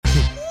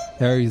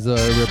Harry's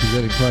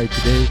representing Pride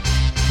today.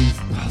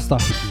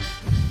 Stop it.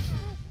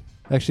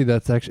 Dude. Actually,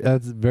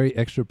 that's very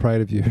extra Pride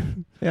of you.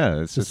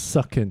 Yeah, it's Just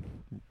sucking.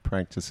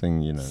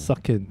 practicing,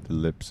 Sucking. the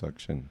lip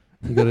suction.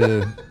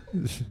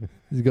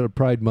 He's got a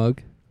Pride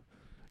mug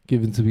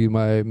given to me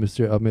by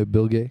Mr. Ahmed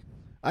Bilge.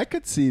 I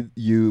could see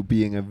you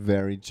being a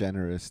very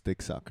generous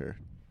dick sucker,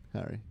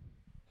 Harry.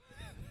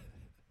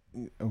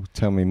 Oh,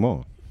 tell me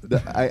more.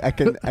 I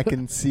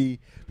can see,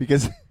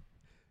 because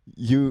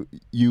you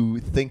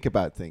think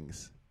about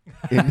things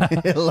in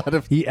a lot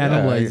of He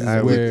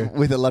analyzes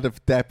with a lot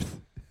of depth.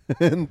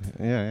 And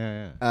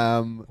Yeah.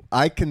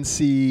 I can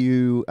see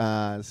you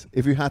as,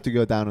 if you had to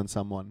go down on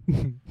someone,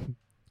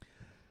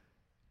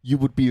 you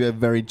would be a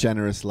very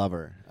generous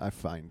lover, I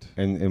find.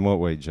 In what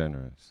way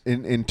generous?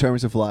 In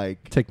terms of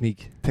like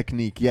Technique.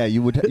 yeah,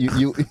 you would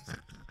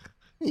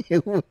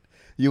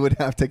you would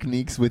have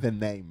techniques with a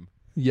name.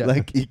 Yeah.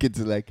 Like he could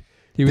like,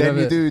 He would then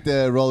have you do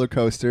the roller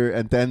coaster,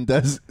 and then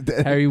does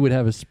Harry would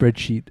have a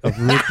spreadsheet of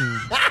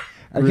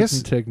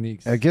written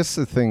techniques. I guess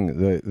the thing,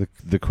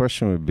 the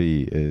question would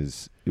be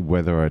is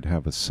whether I'd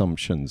have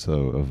assumptions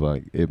though of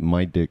like,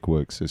 my dick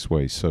works this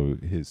way, so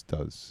his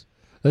does.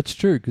 That's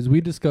true, because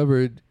we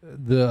discovered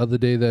the other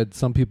day that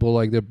some people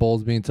like their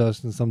balls being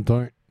touched and some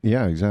don't.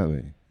 Yeah,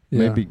 exactly. Yeah.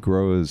 Maybe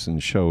growers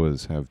and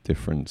showers have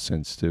different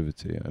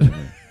sensitivity. I don't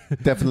know.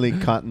 definitely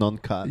cut,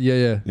 non-cut.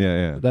 Yeah.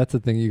 Yeah. That's the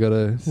thing you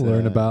gotta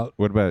learn about.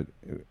 What about?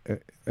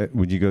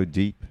 Would you go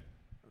deep?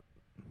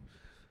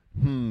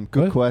 Good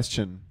What?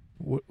 question.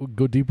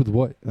 Go deep with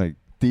what? Like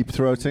Deep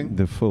throating.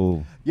 the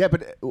full. Yeah,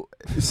 but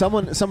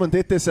someone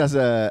did this as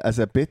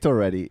a bit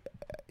already.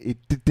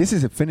 This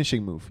is a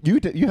finishing move.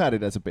 You had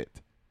it as a bit.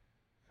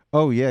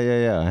 Oh yeah.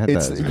 I had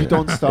It's that. you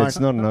don't start. It's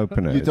not an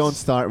opener. You It's- don't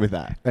start with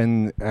that.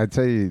 And I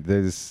tell you,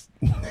 there's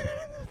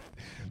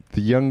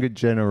the younger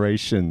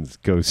generations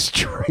go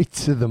straight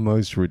to the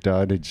most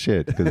retarded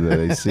shit because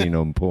they've seen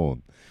on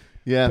porn,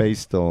 Yeah.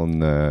 based on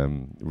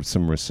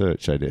some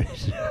research I did.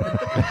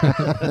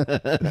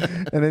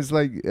 And it's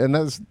like, and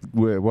that's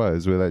where it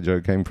was, where that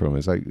joke came from.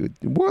 It's like,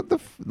 what the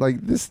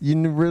like this?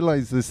 You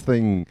realize this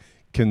thing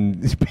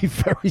can be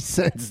very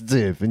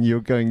sensitive, and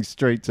you're going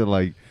straight to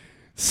like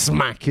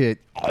smack it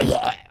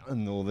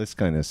and all this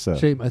kind of stuff.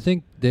 Shame. I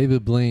think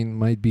David Blaine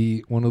might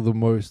be one of the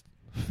most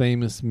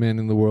famous men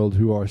in the world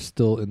who are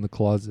still in the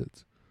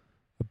closet,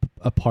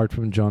 apart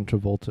from John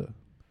Travolta.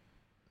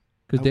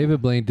 Because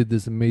David Blaine did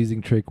this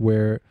amazing trick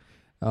where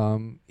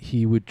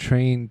he would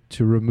train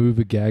to remove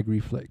a gag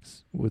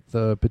reflex with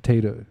a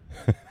potato.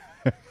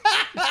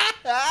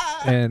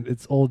 And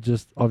it's all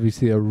just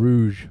obviously a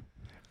rouge.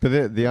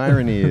 But the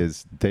irony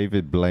is,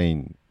 David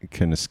Blaine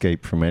can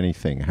escape from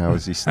anything. How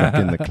is he stuck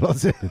in the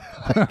closet?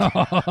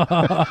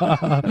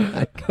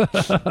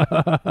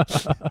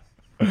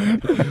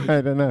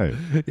 I don't know.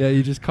 Yeah,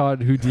 you just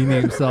can't Houdini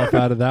himself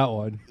out of that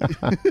one.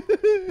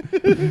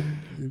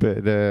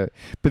 But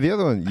the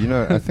other one,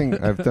 I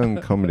think I've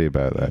done comedy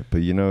about that.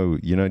 But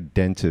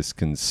dentists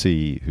can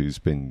see who's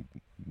been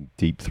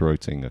deep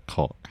throating a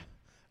cock,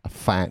 a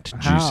fat,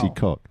 juicy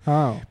cock.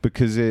 How?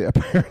 Because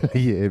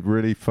apparently it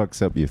really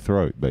fucks up your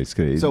throat,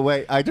 basically. So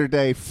wait, either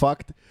they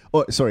sucked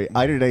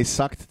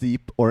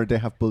deep, or they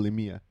have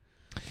bulimia.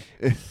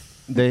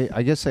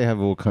 I guess they have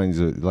all kinds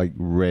of like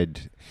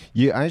red.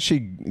 I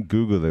actually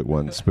Googled it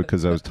once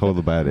because I was told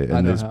about it,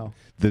 and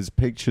there's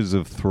pictures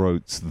of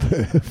throats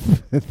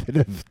that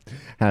have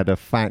had a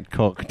fat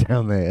cock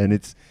down there,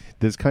 and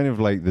there's kind of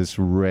like this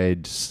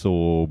red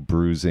sore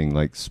bruising,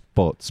 like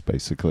spots,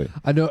 basically.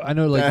 I know.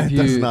 Like That if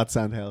does you not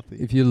sound healthy.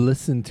 if you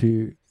listen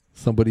to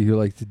somebody who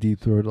likes to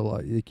deep throat a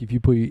lot, like if you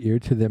put your ear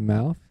to their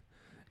mouth,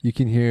 you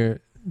can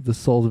hear the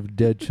souls of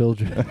dead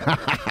children.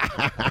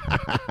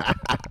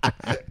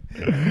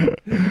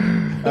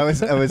 I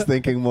was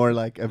thinking more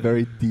like a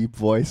very deep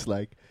voice,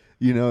 like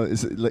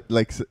is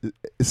like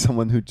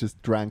someone who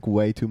just drank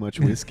way too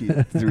much whiskey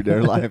through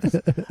their lives.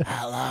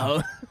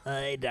 Hello.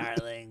 Hi,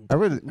 darling.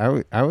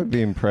 I would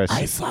be impressed.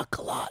 I suck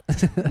a lot.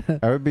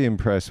 I would be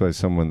impressed by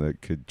someone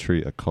that could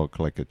treat a cock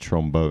like a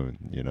trombone.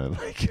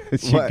 Like you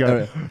What,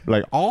 go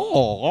like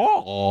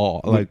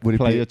like would it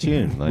play be- a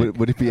tune. Like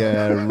Would it be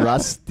a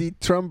rusty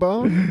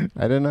trombone?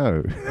 I don't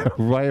know.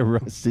 Why a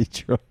rusty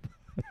trombone?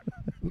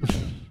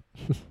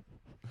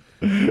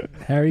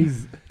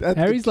 Harry's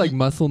like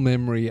muscle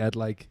memory at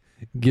like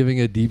giving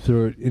a deep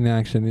throat in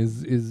action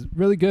is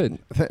really good.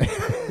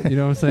 You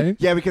know what I'm saying?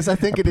 Yeah, because I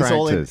think it is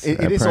all in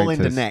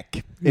the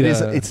neck.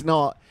 It's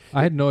not.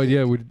 I had no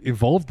idea it would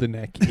involve the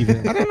neck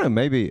even. I don't know.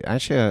 Maybe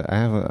actually,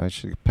 I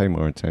should pay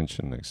more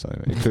attention next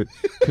time. It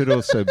could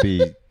also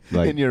be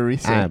like In your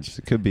research. abs.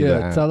 It could be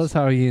the abs. Tell us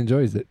how he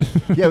enjoys it.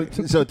 Yeah.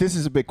 So this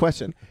is a big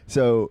question.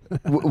 So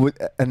would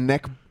a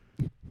neck?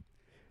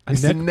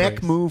 Is the neck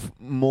brace. move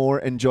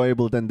more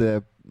enjoyable than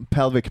the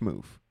pelvic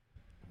move?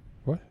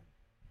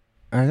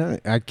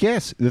 I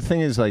guess the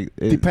thing is like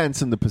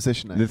Depends on the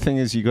position. the thing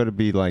is you got to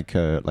be like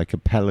a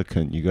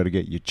pelican. You got to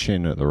get your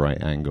chin at the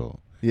right angle,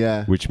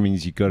 Yeah. which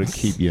means you got to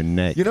keep your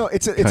neck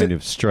It's kind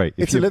of straight.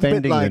 If it's a you're little bit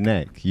bending like- the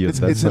neck, it's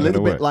that's a not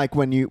little gonna bit work. like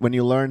when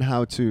you learn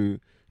how to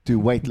do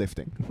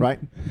weightlifting, right?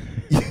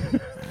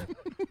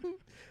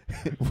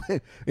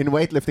 In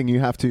weightlifting, you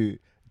have to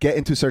get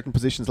into certain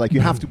positions. Like, you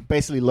have to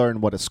basically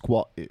learn what a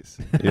squat is.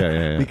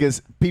 Yeah.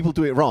 Because people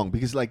do it wrong.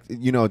 Because, like,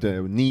 you know,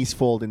 the knees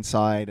fold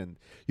inside and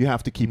you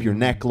have to keep your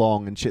neck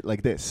long and shit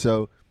like this.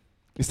 So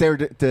is there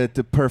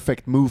the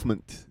perfect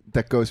movement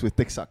that goes with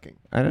dick sucking?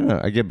 I don't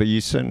know. I get, but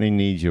you certainly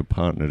need your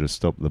partner to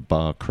stop the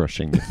bar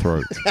crushing your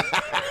throat.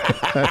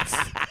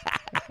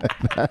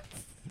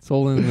 It's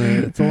all in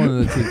the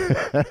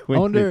teeth.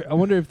 I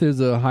wonder if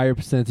there's a higher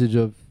percentage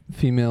of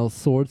female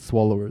sword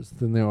swallowers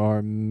than there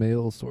are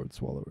male sword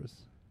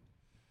swallowers.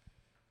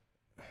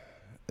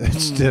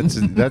 That's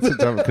a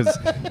dumb, because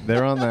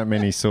there aren't that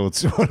many sword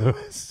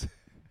swallowers.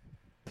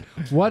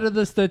 What are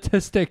the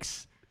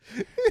statistics?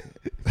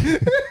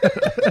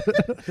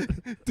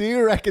 Do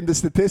you reckon the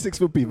statistics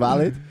would be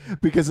valid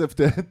because of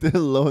the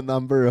low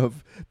number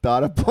of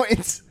data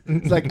points?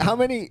 It's like, how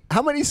many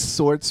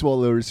sword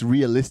swallowers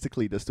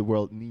realistically does the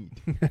world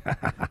need?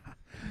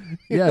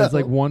 Yeah, it's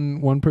like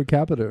one per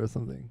capita or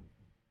something.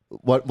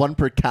 What, one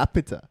per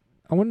capita?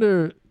 I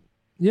wonder.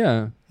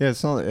 Yeah. Yeah,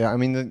 it's not. I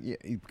mean,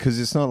 because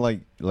it's not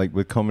like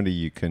with comedy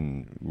you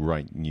can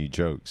write new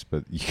jokes,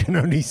 but you can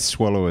only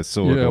swallow a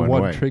sword one way.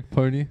 One trick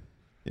pony.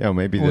 Yeah,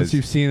 maybe once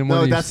you've seen him.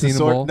 No, that's the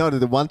sword. All. No,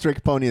 the one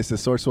trick pony is the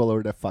sword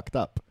swallower that fucked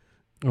up.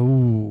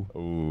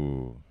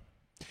 Ooh.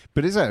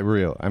 But is that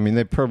real? I mean,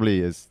 they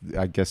probably is.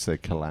 I guess they're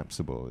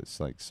collapsible. It's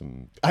like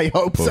some. I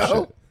hope bullshit.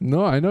 so.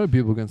 No, I know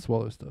people can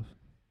swallow stuff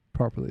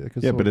properly. Like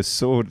but a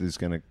sword is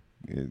gonna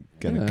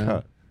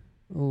cut.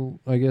 Well,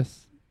 I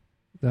guess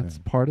that's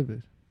part of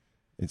it.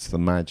 It's the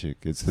magic.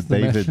 It's the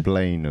David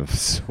Blaine of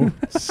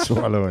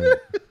swallowing.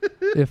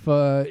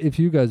 If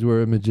you guys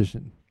were a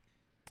magician,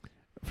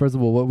 first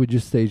of all, what would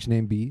your stage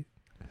name be?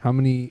 How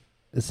many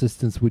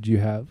assistants would you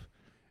have?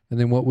 And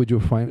then what would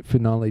your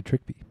finale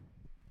trick be?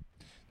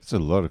 That's a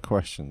lot of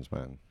questions,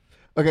 man.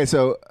 Okay,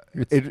 so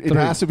it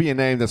has to be a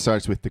name that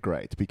starts with the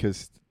Great,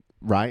 because,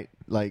 right?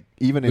 Like,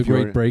 even if you're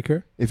you're... Great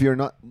Breaker? If you're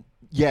not...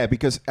 Yeah,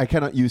 because I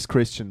cannot use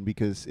Christian,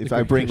 because if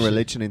I bring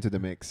religion into the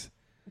mix,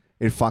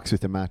 it fucks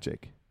with the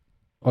magic.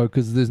 Oh,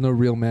 because there's no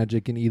real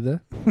magic in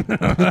either?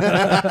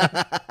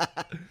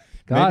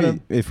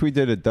 Maybe if we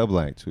did a double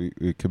act,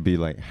 it could be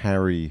like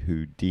Harry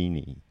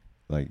Houdini.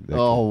 Like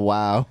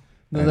wow.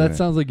 No, that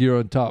sounds like you're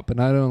on top, and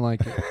I don't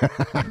like it.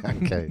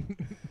 Okay.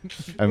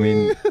 I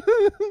mean,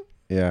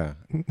 yeah.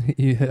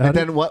 And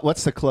then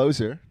what's the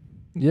closer?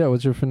 Yeah,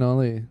 what's your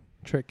finale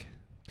trick?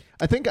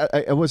 I think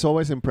I was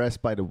always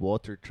impressed by the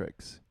water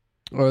tricks.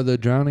 Or the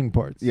drowning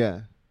parts.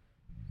 Yeah.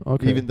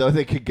 Okay. Even though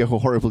they could go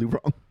horribly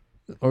wrong.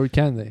 Or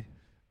can they?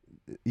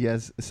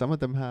 Yes, some of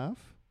them have.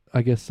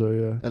 I guess so,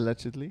 yeah.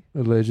 Allegedly.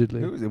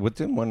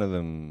 Didn't one of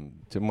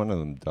them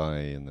die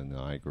in the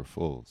Niagara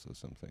Falls or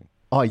something?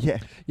 Oh, yeah.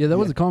 Yeah, that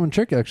was a common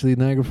trick, actually.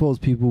 Niagara Falls,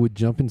 people would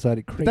jump inside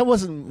a crate. That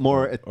wasn't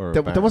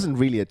that wasn't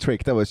really a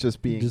trick. That was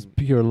just being... Just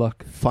pure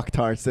luck.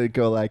 Fucktards. They'd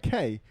go like,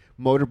 hey,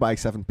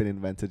 motorbikes haven't been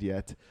invented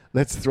yet.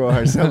 Let's throw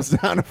ourselves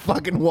down a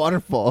fucking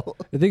waterfall.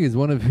 The thing is,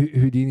 one of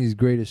Houdini's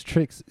greatest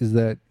tricks is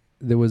that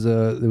there was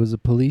a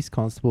police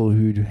constable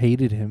who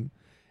hated him,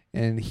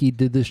 and he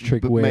did this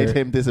trick where... Made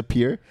him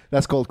disappear?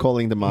 That's called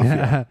calling the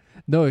mafia.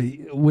 No,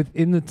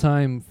 within the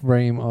time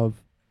frame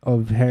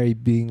of Harry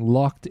being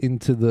locked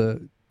into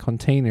the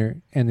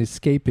container and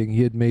escaping,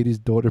 he had made his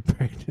daughter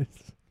pregnant.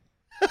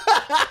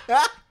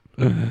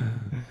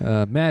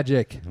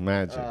 Magic.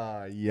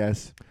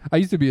 Yes. I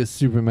used to be a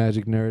super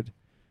magic nerd.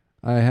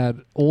 I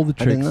had all the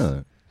tricks. I didn't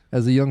know.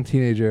 As a young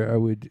teenager, I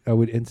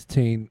would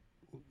entertain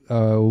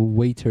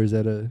waiters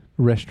at a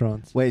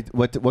restaurant. Wait,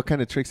 what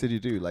kind of tricks did you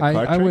do? Like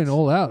card I tricks? went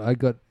all out. I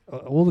got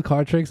all the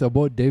card tricks. I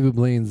bought David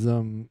Blaine's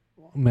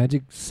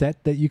magic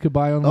set that you could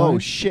buy online. Oh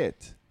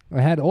shit!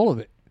 I had all of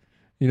it.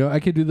 You know,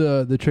 I could do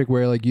the trick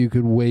where like you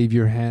could wave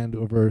your hand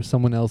over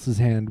someone else's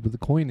hand with a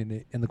coin in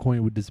it, and the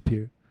coin would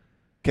disappear.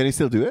 Can you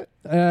still do it?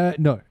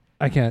 No,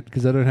 I can't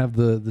because I don't have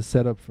the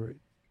setup for it.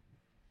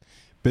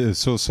 But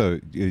it's also,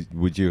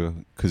 would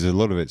you? Because a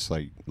lot of it's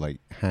like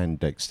hand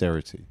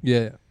dexterity.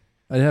 Yeah,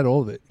 I had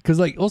all of it. Because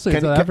like also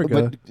in South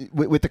Africa,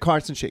 with the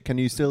cards and shit, can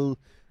you still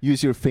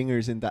use your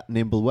fingers in that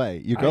nimble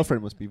way? Your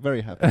girlfriend must be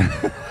very happy.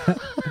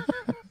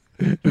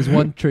 There's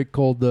one trick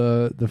called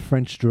the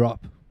French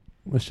drop.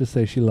 Let's just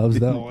say she loves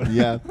that one.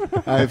 Yeah,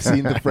 I've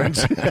seen the French.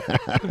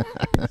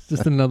 It's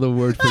just another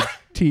word for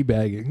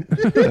teabagging.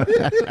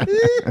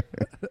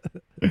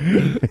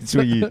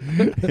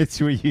 It's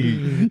where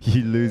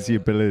you lose the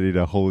ability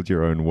to hold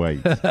your own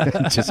weight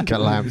and just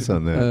collapse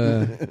on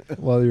there.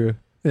 While you're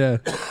your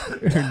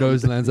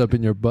nose lands up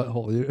in your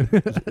butthole.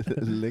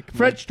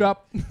 French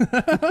drop.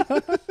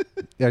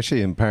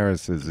 Actually, in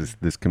Paris, there's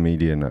this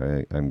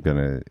comedian. I'm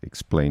gonna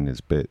explain his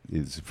bit.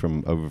 Is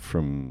from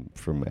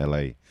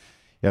LA.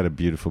 He had a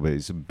beautiful bit.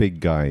 He's a big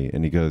guy,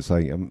 and he goes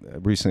like,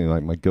 recently,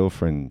 like my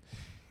girlfriend,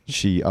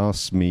 she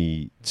asked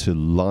me to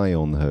lie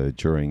on her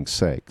during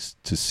sex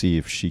to see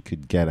if she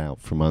could get out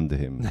from under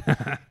him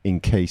in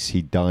case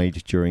he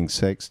died during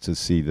sex, to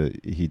see that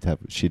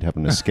she'd have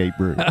an escape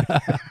route.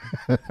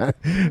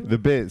 The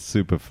bit's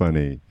super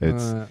funny.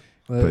 It's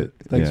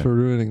Thanks yeah. for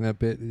ruining that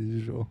bit as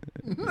usual.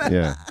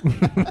 Yeah.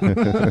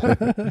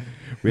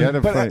 We had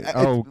a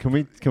But,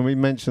 can we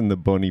mention the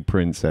Bonnie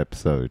Prince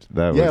episode?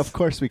 That Yeah, was, of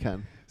course we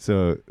can.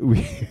 So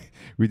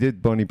we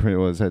did Bonnie Prince.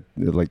 What was that,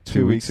 like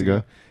 2 weeks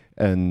ago?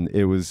 And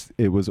it was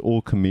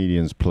all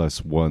comedians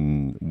plus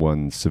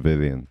one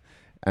civilian,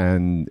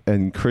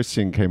 and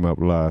Christian came up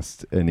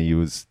last, and he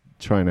was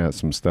trying out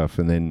some stuff,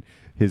 and then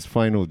his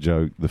final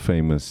joke, the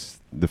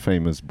famous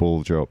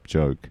ball drop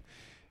joke.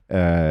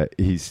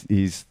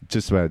 He's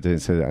just about to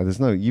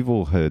say, you've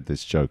all heard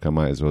this joke, I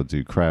might as well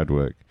do crowd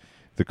work.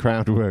 The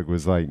crowd work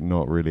was like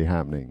not really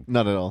happening.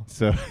 Not at all.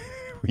 So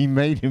we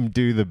made him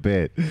do the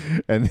bit,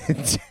 and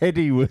then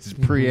Teddy was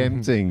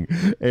preempting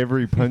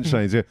every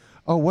punchline. He's like,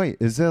 oh wait,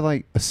 is there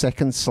like a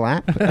second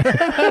slap?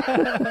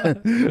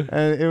 And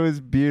it was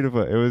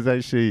beautiful. It was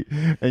actually,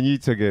 and you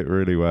took it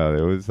really well.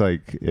 It was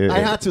like I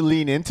had to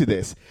lean into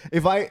this.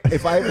 If I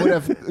would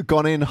have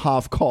gone in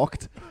half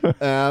cocked,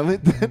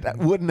 that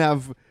wouldn't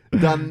have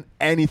done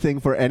anything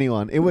for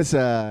anyone. It was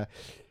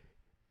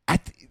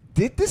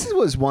this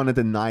was one of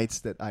the nights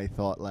that I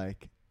thought,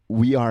 like,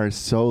 we are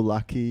so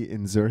lucky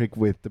in Zurich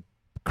with the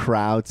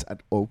crowds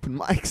at open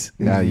mics.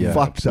 Yeah,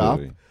 fucked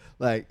absolutely. up.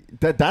 Like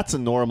that's a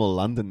normal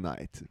London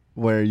night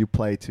where you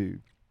play to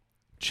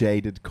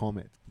jaded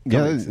comics.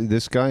 Yeah,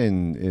 this guy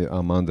in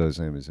Armando's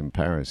name is in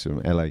Paris, in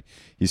LA.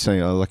 He's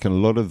saying like in a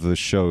lot of the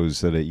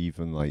shows that are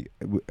even like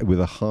with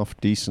a half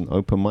decent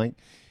open mic,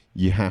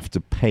 you have to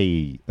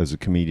pay as a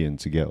comedian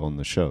to get on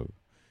the show.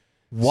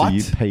 What? So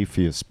you pay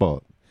for your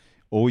spot,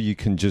 or you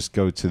can just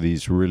go to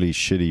these really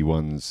shitty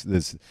ones.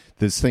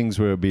 There's things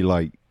where it'll be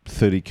like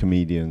 30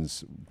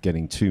 comedians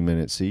getting 2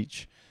 minutes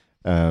each.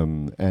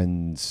 And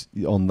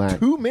on that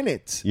 2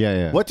 minutes.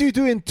 Yeah. What do you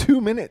do in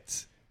 2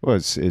 minutes? Well,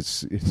 it's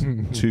 2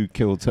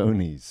 Kill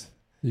Tonys.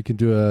 You can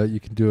do a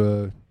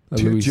 2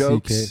 Louis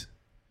jokes. CK.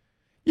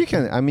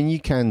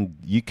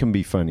 You can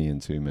be funny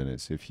in 2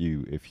 minutes if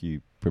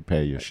you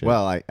prepare your shit.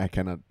 Well, I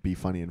cannot be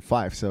funny in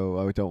 5, so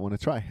I don't want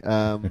to try.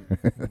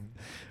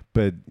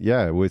 But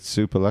yeah, we're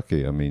super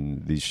lucky. I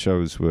mean, these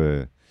shows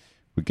we're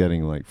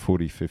getting like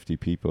 40, 50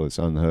 people. It's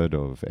unheard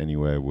of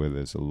anywhere where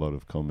there's a lot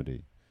of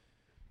comedy.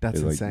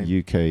 That's like insane.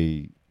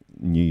 UK,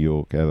 New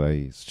York,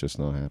 LA, it's just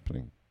not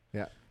happening.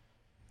 Yeah.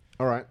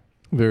 All right.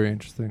 Very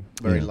interesting.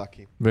 Very Yeah.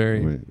 lucky.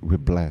 Very. We're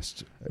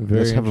blessed. Very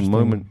Let's have a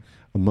interesting.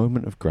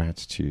 moment of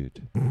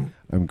gratitude.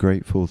 I'm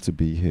grateful to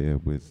be here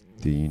with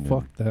Dean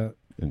Fuck that.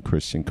 and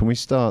Christian. Can we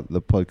start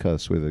the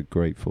podcast with a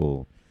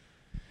grateful?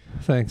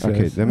 Thanks.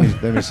 Okay, guys. let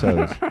me say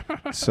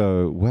this.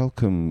 So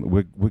welcome.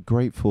 We're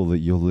grateful that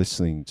you're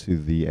listening to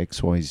the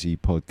XYZ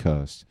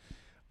podcast.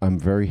 I'm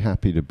very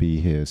happy to be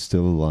here,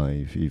 still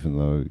alive, even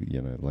though,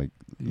 like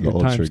the Your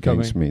odds are time's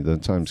against coming. me. The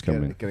time's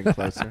coming. Getting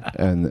closer.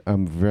 And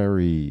I'm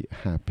very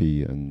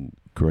happy and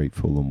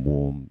grateful and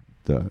warm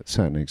that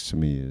sat next to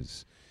me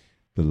is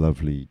the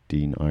lovely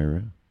Dean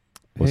Ira.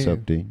 What's Hey.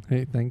 up, Dean?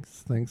 Hey,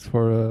 thanks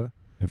for.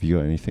 Have you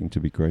got anything to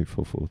be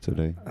grateful for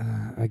today?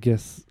 I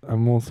guess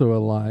I'm also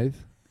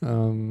alive.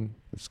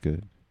 That's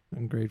good.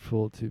 I'm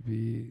grateful to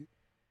be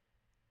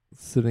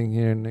sitting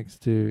here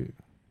next to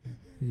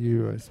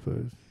you, I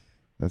suppose.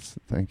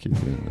 Thank you,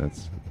 Dean.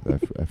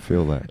 I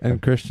feel that.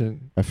 And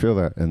Christian. I feel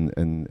that, and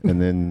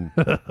then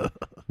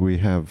we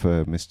have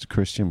Mr.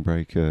 Christian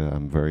Breaker.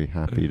 I'm very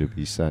happy to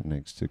be sat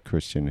next to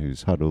Christian,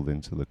 who's huddled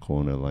into the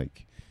corner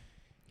like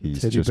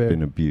he's Teddy just bear.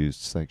 been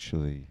abused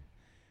sexually.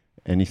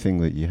 Anything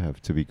that you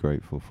have to be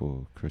grateful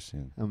for,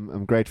 Christian?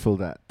 I'm grateful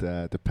that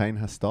the pain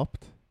has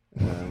stopped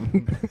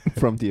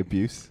from the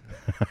abuse,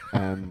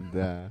 and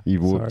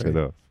You walked Sorry. it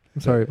off.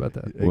 I'm sorry about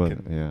that.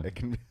 Yeah.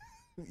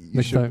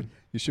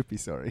 You should be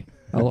sorry.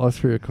 I'll ask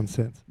for your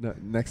consent. No,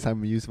 next time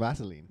we use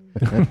Vaseline.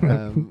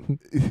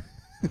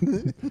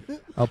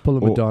 I'll pull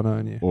a Madonna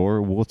on you.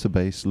 Or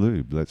water-based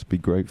lube. Let's be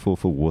grateful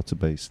for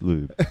water-based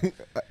lube.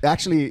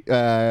 Actually,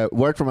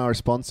 word from our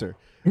sponsor.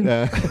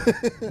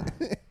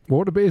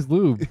 Water-based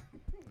lube.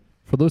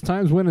 For those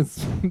times when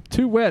it's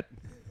too wet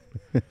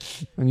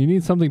and you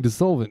need something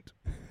dissolvent.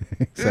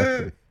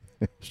 Exactly.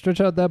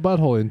 Stretch out that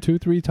butthole in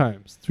 2-3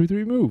 times.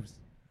 2-3 moves.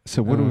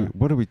 So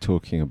what are we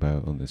talking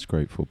about on this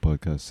grateful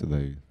podcast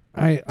today?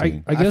 I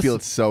guess I feel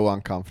so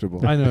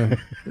uncomfortable. I know.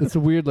 It's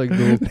a weird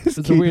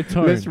it's a weird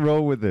tone. Let's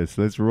roll with this.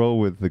 Let's roll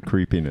with the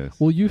creepiness.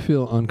 Well, you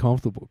feel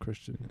uncomfortable,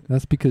 Christian.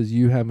 That's because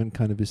you haven't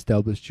kind of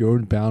established your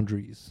own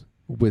boundaries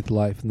with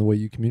life and the way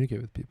you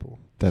communicate with people.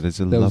 That is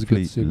a That was a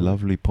lovely, good segue.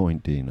 lovely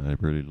point, Dean. I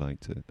really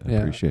liked it. I Yeah.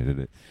 appreciated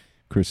it.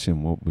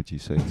 Christian, what would you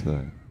say to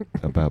that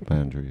about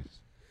boundaries?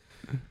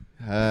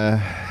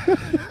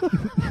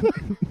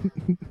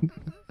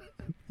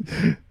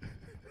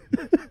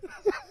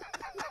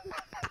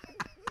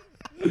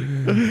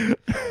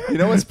 You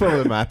know what's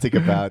problematic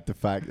about the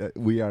fact that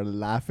we are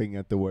laughing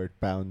at the word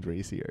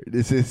boundaries here?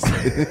 This is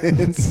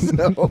it's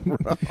so wrong.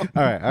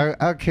 All right,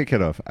 I'll kick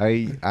it off.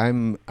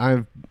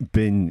 I've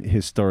been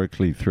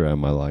historically throughout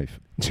my life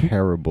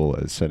terrible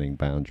at setting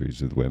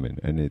boundaries with women,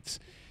 and it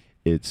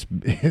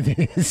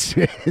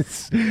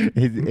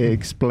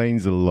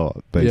explains a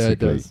lot, basically. Yeah, it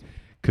does.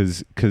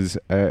 because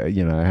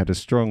you know, I had a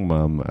strong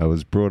mum. I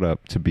was brought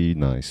up to be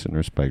nice and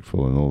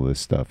respectful and all this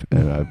stuff,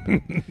 and I've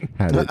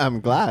had it I'm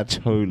glad.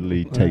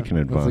 totally taken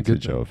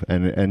advantage of,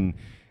 and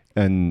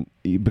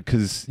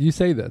because you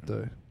say that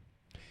though.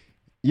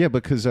 Yeah,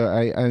 because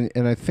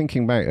I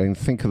thinking back and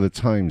think of the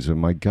times when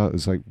my gut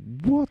was like,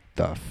 what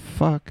the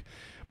fuck?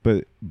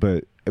 But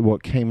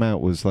what came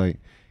out was like,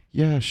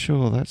 yeah,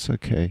 sure, that's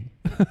okay.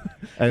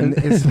 and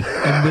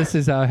and this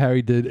is how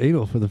Harry did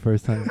anal for the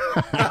first time.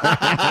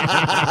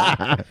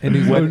 in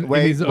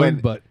his own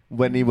butt.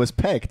 When he was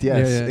pegged,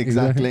 yes, Yeah,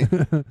 exactly.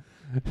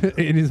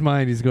 In his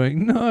mind, he's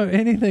going, no,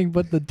 anything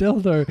but the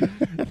dildo.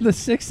 The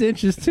 6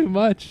 inch is too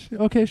much.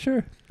 Okay,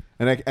 sure.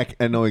 And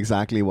I know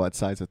exactly what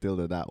size of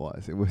dildo that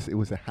was. It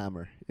was a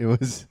hammer. It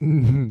was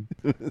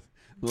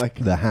like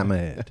the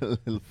hammerhead, a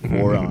little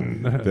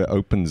forearm that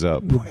opens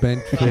up. The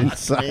bent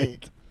fist.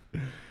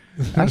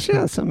 Actually,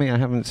 that's something I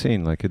haven't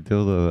seen, like a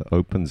dildo that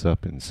opens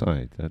up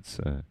inside. That's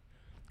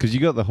because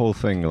you got the whole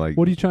thing like.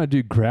 What are you trying to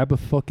do? Grab a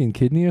fucking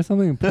kidney or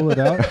something and pull it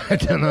out? I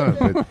don't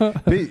know,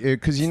 but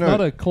because you know, it's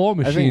not a claw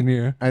machine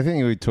here. I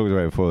think we talked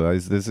about it before.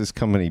 There's this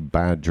company,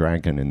 Bad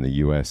Dragon, in the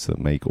US that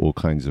make all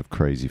kinds of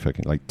crazy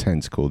fucking like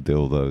tentacle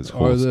dildos,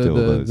 horse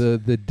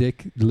dildos, the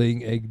dick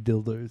laying egg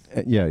dildos.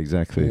 Yeah,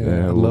 exactly. Yeah, they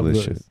have I all love this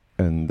those. shit.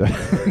 And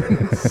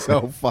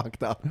so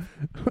fucked up.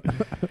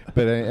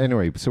 But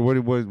anyway, so what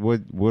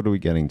are we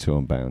getting to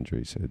on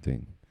boundaries here,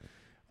 Dean?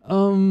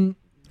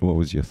 What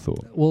was your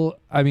thought? Well,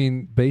 I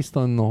mean, based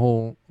on the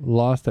whole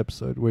last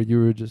episode where you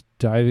were just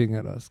diving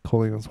at us,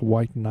 calling us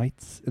white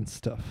knights and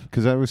stuff.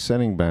 Because I was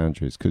setting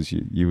boundaries. Because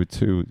you were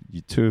two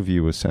of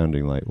you were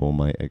sounding like all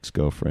my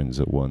ex-girlfriends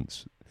at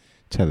once,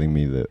 telling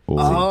me that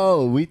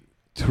all. We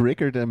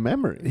triggered a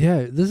memory.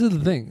 Yeah, this is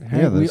the thing.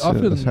 Yeah,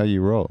 that's how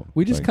you roll.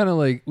 We just kind of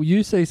like,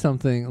 you say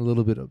something a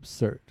little bit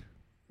absurd,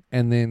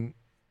 and then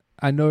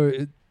I know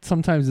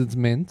sometimes it's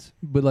meant,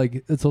 but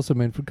like it's also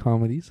meant for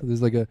comedy. So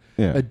there's like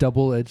a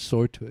double-edged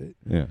sword to it.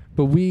 Yeah.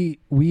 But we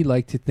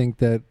like to think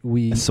that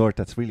a sword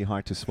that's really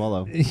hard to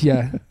swallow.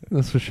 Yeah,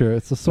 that's for sure.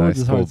 It's a sword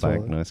that's hard to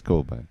swallow. Nice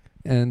callback.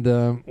 And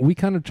we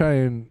kind of try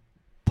and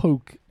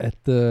poke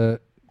at the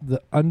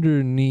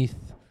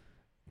underneath,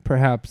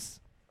 perhaps,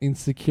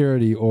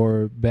 insecurity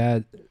or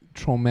bad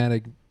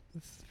traumatic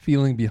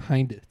feeling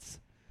behind it,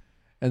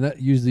 and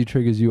that usually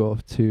triggers you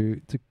off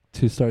to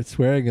start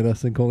swearing at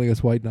us and calling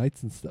us white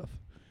knights and stuff.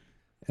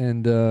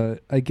 And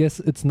I guess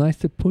it's nice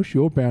to push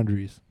your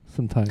boundaries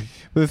sometimes,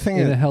 but the thing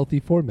in a healthy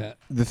format.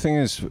 The thing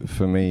is,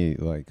 for me,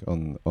 like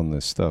on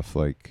this stuff,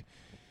 like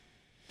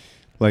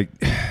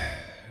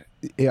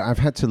I've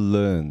had to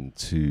learn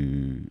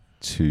to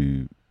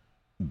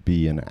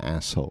be an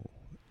asshole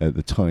at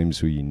the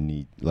times where you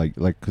need, like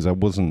because I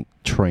wasn't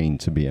trained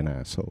to be an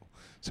asshole,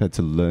 so I had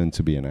to learn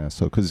to be an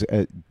asshole. Because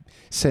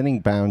setting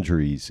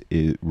boundaries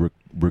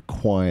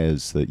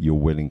requires that you're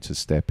willing to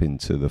step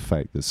into the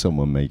fact that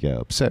someone may get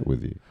upset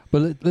with you.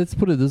 But let's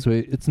put it this way: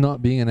 it's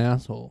not being an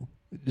asshole;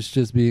 it's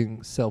just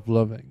being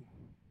self-loving.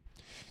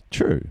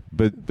 True,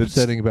 but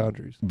setting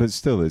boundaries. But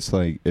still, it's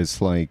like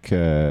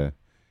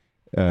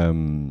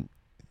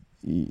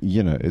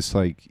you know, it's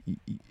like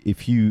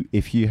if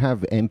you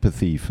have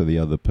empathy for the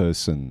other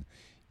person,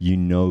 you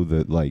know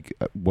that like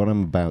what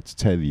I'm about to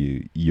tell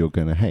you, you're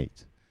gonna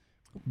hate.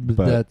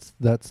 But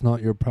that's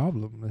not your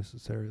problem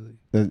necessarily.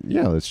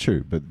 Yeah, that's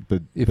true. But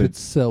if it's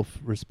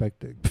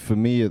self-respecting, for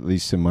me at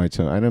least in my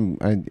time,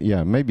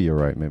 maybe you're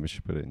right. Maybe I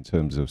should put it in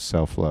terms of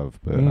self-love.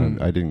 But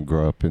I didn't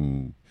grow up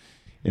in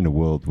a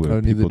world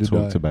where people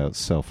talked about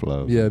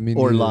self-love. Yeah, I mean,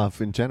 or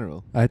love in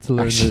general. I had to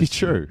learn Actually, this.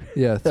 True.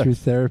 Yeah, through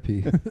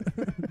therapy.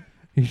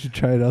 You should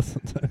try it out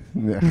sometime.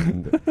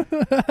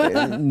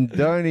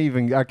 Don't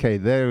even. Okay,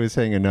 there we're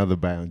saying another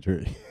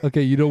boundary.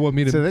 Okay, you don't want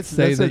me to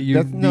say that you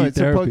need no, it's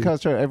therapy. a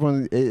podcast. Right?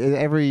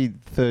 Every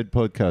third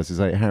podcast is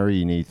like, Harry,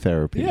 you need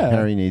therapy. Yeah.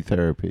 Harry, you need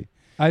therapy.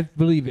 I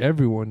believe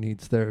everyone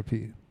needs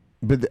therapy.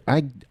 But I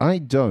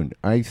don't.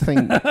 I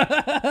think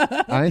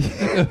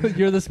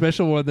You're the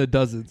special one that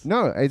doesn't.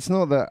 No, it's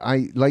not that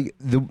I like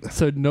the.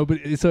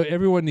 So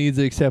everyone needs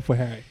it except for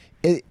Harry.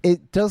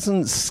 It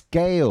doesn't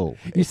scale.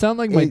 You sound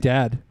like my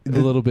dad a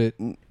little bit.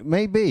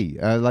 Maybe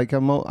like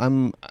I'm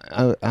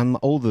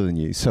older than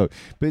you, so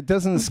but it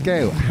doesn't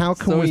scale. How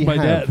can so is my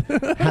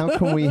dad. How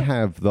can we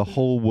have the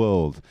whole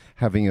world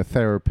having a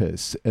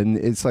therapist, and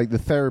it's like the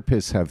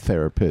therapists have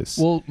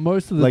therapists? Well,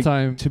 most of the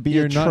time, to be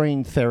a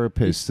trained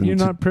therapist, you're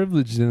not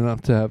privileged enough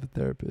to have a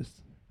therapist.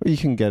 Well, you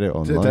can get it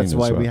online. That's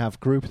why we have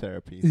group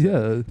therapies.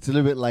 Yeah, it's a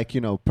little bit like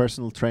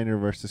personal trainer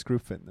versus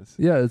group fitness.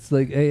 Yeah, it's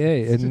like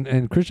AA,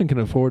 and Christian can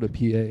afford a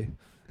PA,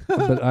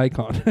 but I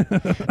can't.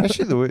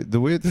 Actually, the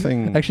weird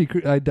thing.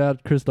 Actually, I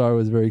doubt Chris Dar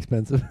was very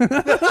expensive.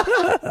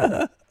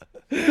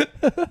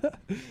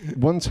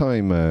 One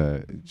time,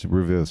 to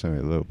reveal something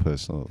a little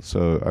personal.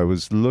 So I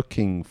was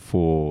looking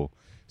for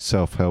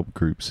self-help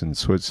groups in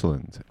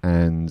Switzerland,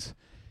 and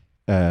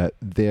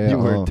you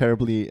were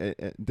terribly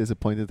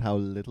disappointed how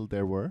little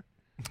there were.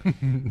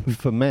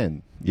 For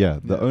men,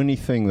 the only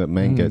thing that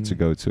men get to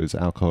go to is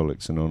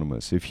Alcoholics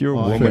Anonymous. If you're a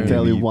woman, I can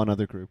tell you one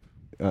other group.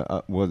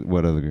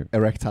 What other group?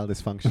 Erectile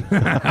dysfunction.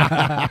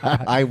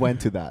 I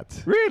went to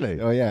that. Really?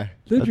 Oh yeah.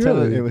 Did you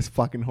really? It was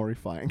fucking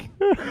horrifying.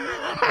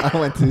 I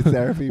went to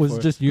therapy. Was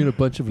it just you and a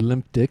bunch of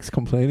limp dicks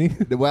complaining?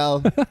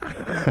 Well.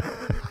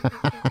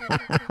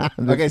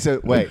 Okay,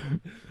 so wait.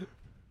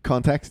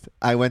 Context.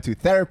 I went to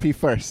therapy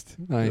first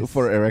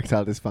for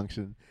erectile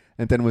dysfunction,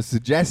 and then was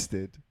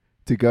suggested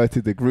to go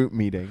to the group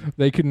meeting.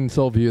 They couldn't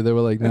solve you. They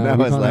were like, "No,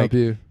 we can't help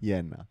you."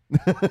 Yeah,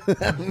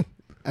 no.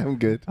 I'm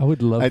good. I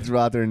would love. I'd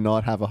rather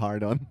not have a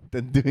hard on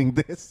than doing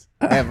this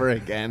ever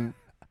again.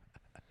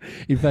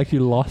 In fact,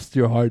 you lost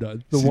your hard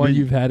on, the See, one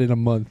you've had in a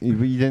month. You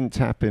didn't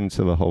tap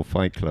into the whole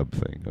Fight Club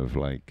thing of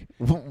like.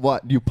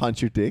 What? You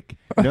punch your dick?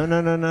 No.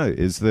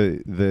 Is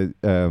the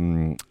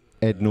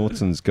Ed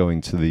Norton's going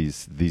to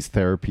these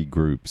therapy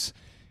groups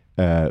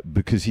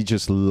because he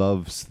just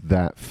loves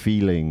that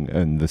feeling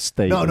and the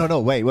state. No.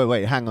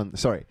 Wait. Hang on.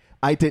 Sorry.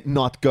 I did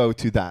not go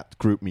to that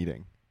group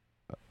meeting.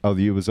 Oh,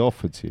 it was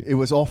offered to you. It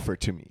was offered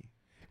to me.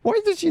 Why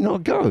did you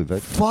not go?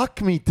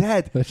 Fuck me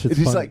dead. That shit's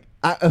It was fun. like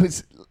I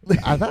was.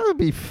 That would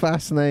be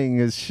fascinating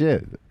as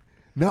shit.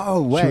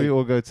 No way. Should we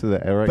all go to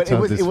the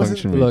erectile it wasn't-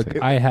 dysfunction meeting?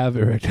 Look, I have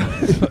erectile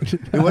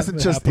dysfunction. It wasn't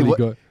I just happily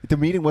go. the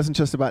meeting wasn't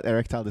just about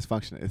erectile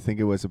dysfunction. I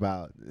think it was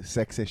about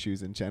sex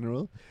issues in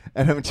general.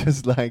 And I'm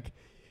just like,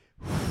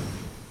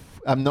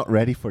 I'm not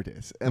ready for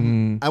this.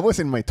 I was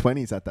in my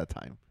 20s at that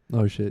time.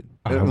 Oh shit!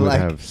 I would like-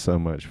 have so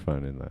much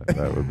fun in that.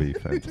 That would be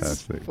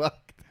fantastic. It's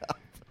fucked up.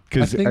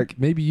 I think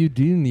maybe you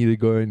do need to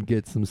go and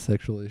get some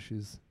sexual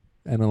issues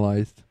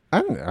analyzed.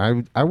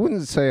 I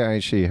wouldn't say I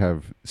actually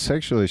have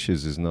sexual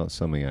issues. Is not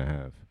something I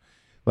have.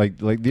 Like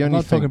the I'm only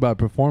not thing talking about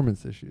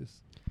performance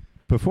issues.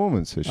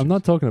 performance issues. I'm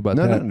not talking about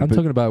No, that. no, I'm but-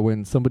 talking about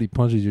when somebody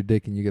punches your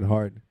dick and you get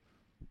hard.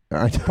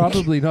 I don't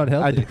Probably not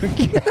I healthy.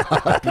 don't get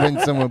hard when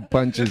someone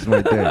punches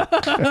my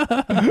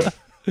dick.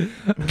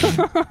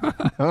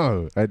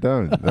 No, I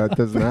don't. That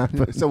doesn't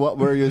happen. So what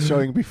were you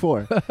showing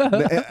before?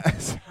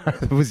 I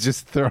was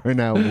just throwing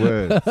out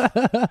words.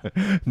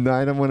 No,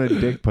 I don't want a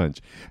dick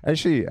punch.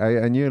 Actually,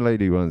 I knew a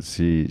lady once.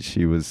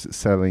 She was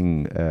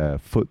selling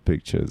foot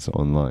pictures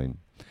online,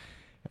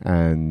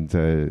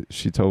 and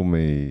she told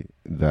me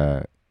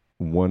that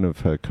one of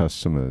her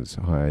customers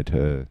hired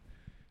her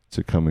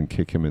to come and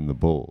kick him in the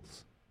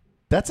balls.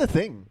 That's a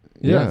thing.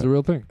 Yeah, it's a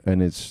real thing.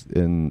 And it's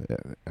in.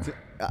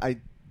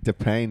 The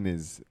pain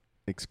is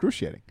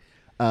excruciating.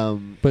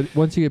 But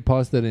once you get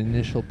past that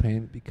initial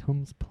pain, it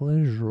becomes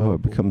pleasurable. Oh,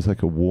 it becomes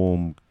like a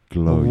warm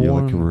glow. A You're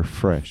like a warm,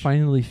 refresh.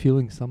 Finally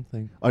feeling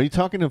something. Are you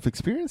talking of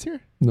experience here?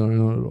 No,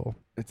 not at all.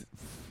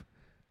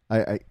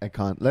 I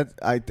can't.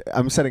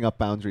 I'm setting up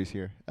boundaries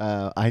here.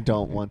 I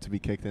don't want to be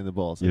kicked in the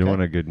balls. You don't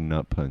want a good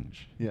nut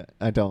punch. Yeah,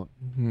 I don't.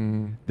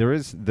 There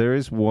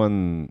is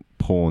one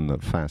porn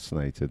that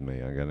fascinated me.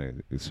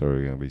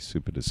 Gonna be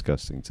super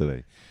disgusting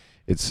today.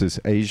 It's this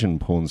Asian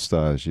porn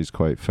star. She's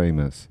quite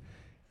famous,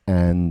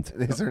 and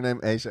Is her name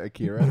Asia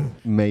Akira?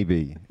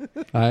 maybe,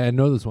 I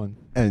know this one.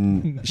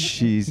 and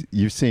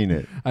you've seen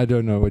it. I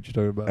don't know what you're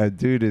talking about. A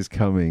dude is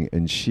coming,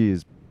 and she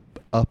is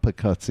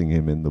uppercutting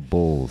him in the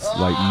balls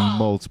like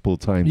multiple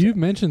times. You've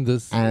mentioned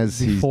this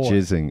as before.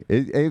 he's jizzing.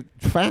 It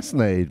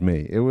fascinated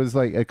me. It was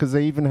like because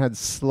they even had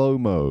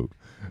slow-mo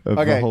of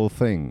the Okay. whole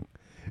thing.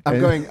 I'm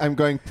And-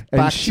 going And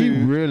back she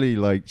to. really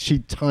she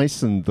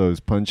Tysoned those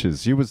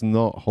punches. She was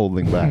not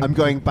holding back. I'm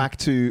going back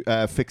to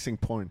fixing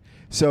porn.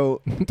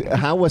 So,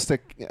 how was the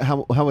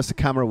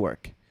camera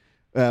work?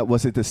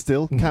 Was it the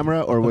still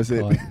camera or was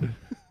it? God.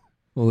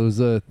 Well, it was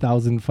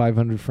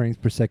 1,500 frames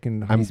per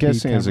second. I'm high-speed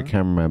guessing as a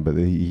camera. cameraman, but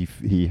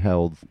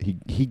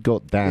he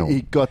got down.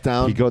 He got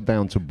down. He got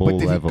down to ball But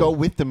did level. he go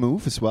with the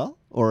move as well,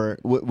 or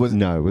was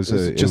No, it was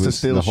just a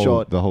still the whole,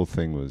 shot? The whole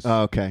thing was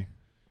Oh, okay.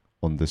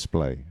 on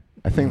display.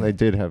 I think they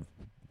did have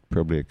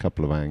probably a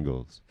couple of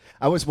angles.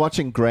 I was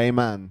watching Grey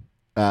Man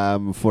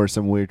for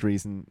some weird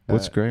reason.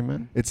 What's Grey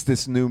Man? It's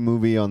this new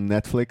movie on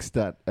Netflix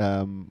that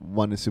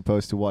one is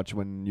supposed to watch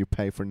when you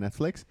pay for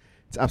Netflix.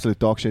 It's absolute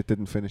dog shit.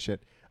 Didn't finish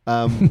it.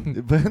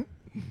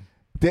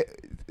 But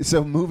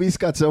so movies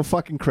got so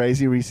fucking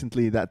crazy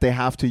recently that they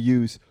have to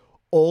use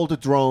all the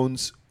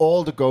drones,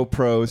 all the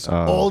GoPros,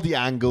 all the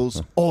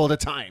angles, all the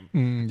time.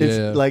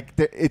 It's like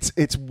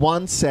it's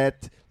one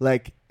set,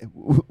 like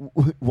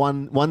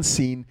one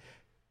scene.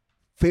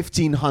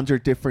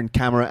 1,500 different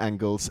camera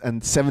angles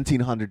and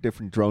 1,700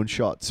 different drone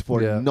shots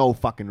for no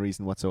fucking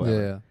reason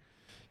whatsoever.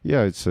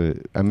 Yeah, it's a.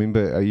 I mean,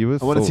 but are you?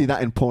 I want to see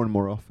that in porn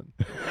more often.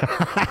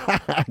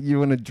 You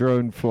want a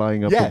drone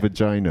flying up a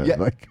vagina,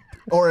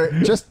 or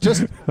just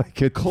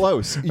like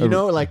close. You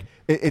know, like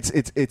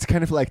it's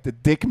kind of like the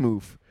dick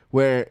move,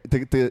 where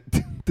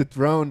the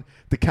drone,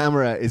 the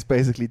camera is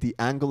basically the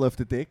angle of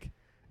the dick,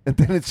 and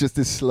then it's just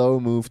this slow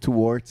move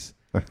towards,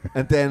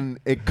 and then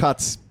it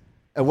cuts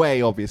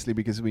away, obviously,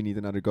 because we need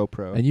another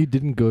GoPro. And you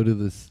didn't go to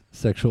this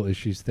sexual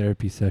issues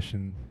therapy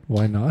session.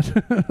 Why not?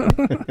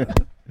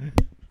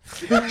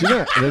 Do you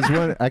know,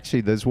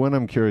 there's one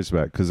I'm curious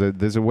about because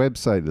there's a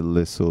website that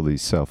lists all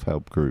these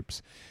self-help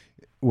groups.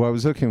 What I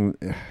was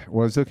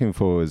looking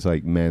for was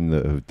like men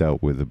that have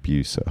dealt with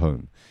abuse at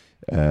home.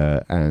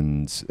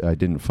 and I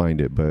didn't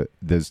find it, but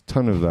there's a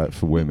ton of that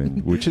for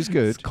women, which is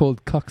good. It's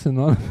called Cox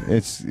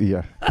Anonymous.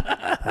 It's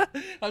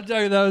I'm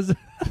joking. That was.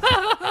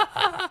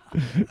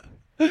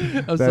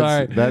 I'm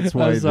sorry. That's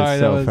why the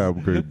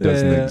self-help group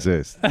doesn't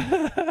exist.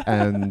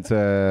 And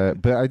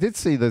but I did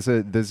see there's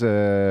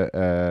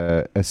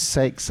a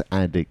sex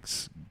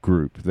addicts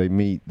group. They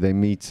meet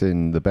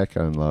in the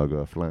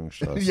Beckenlager of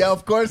Langstrasse. Yeah,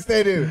 of course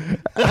they do.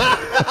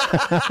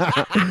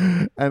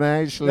 And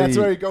actually, that's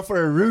where you go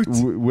for a route.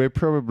 We're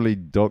probably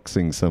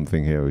doxing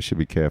something here. We should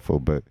be careful.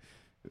 But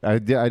I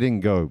didn't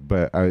go.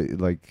 But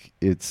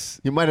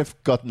You might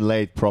have gotten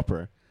laid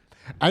proper.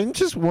 I'm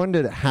just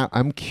wondered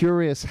I'm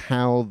curious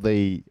how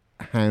they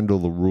handle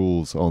the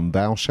rules on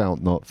thou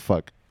shalt not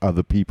fuck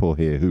other people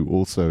here who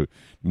also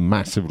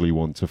massively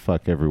want to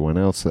fuck everyone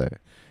else there.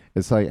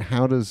 It's like,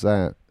 how do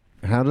you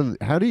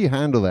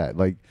handle that?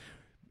 Like,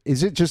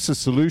 is it just a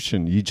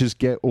solution? You just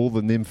get all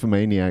the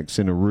nymphomaniacs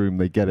in a room,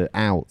 they get it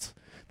out.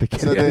 They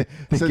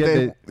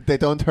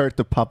don't hurt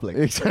the public.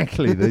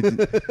 Exactly.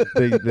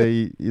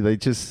 They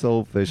just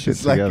solve their shit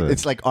together.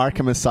 It's like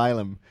Arkham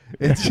Asylum.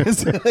 It's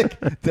just like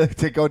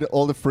they go to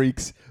all the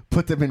freaks,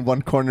 put them in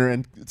one corner,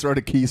 and throw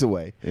the keys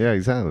away. Yeah,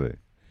 exactly.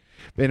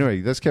 But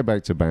anyway, let's get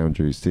back to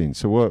boundaries, Dean.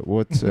 So what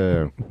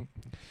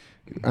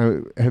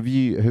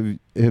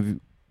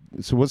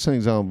so what's an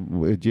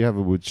example? Do you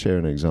would share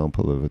an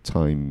example of a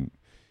time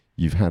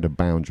you've had a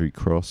boundary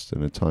crossed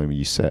and a time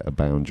you set a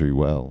boundary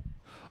well?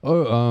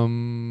 Oh,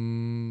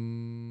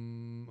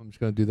 I'm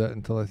just gonna do that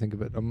until I think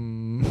of it.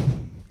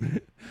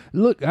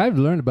 Look, I've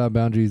learned about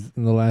boundaries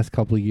in the last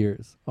couple of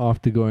years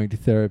after going to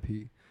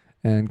therapy,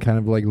 and kind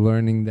of like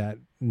learning that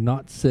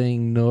not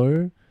saying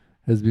no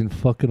has been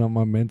fucking up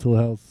my mental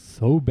health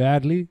so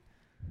badly,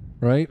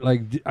 right?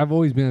 Like I've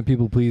always been a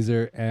people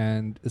pleaser,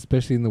 and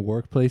especially in the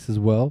workplace as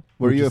well.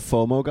 Were you a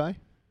FOMO guy?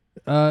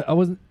 I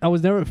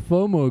was never a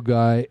FOMO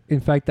guy. In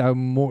fact, I'm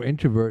more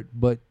introvert,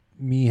 but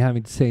me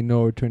having to say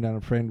no or turn down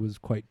a friend was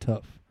quite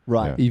tough.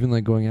 Right. Yeah. Even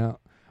like going out.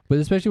 But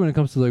especially when it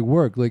comes to like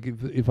work, like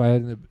if I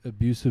had an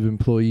abusive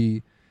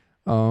employee,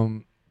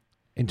 in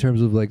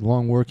terms of like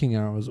long working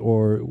hours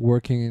or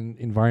working in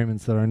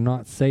environments that are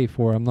not safe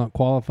or I'm not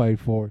qualified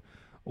for,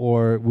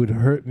 or would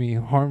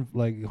harm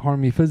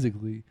me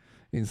physically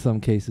in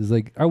some cases,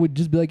 like I would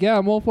just be like, yeah,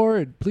 I'm all for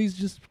it. Please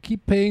just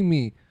keep paying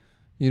me,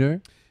 you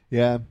know?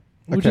 Yeah.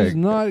 Which is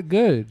not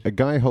good. A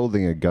guy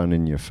holding a gun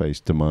in your face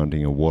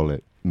demanding a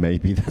wallet,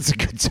 maybe that's a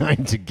good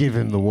time to give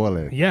him the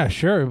wallet. Yeah,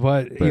 sure,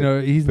 but you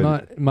know, he's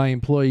not my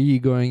employee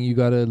going, you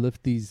got to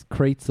lift these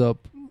crates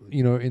up,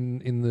 you know,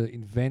 in the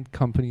event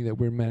company that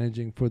we're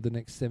managing for the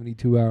next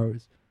 72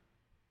 hours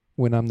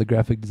when I'm the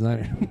graphic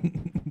designer.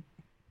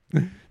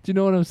 Do you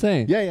know what I'm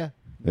saying? Yeah.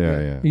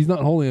 He's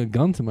not holding a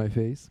gun to my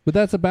face, but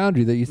that's a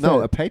boundary that you set.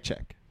 No, a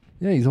paycheck.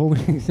 Yeah, he's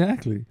holding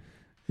exactly.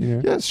 You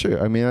know? Yeah, it's true.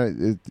 I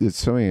mean, it's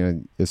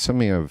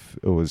something I've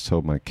always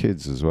told my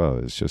kids as well.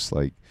 It's just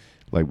like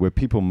where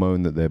people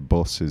moan that their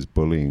boss is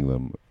bullying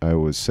them, I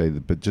always say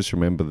that, but just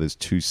remember there's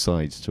two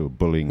sides to a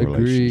bullying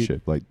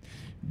relationship. Like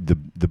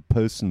the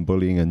person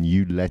bullying and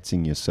you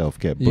letting yourself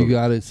get bullied. You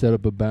got to set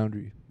up a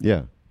boundary.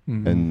 Yeah.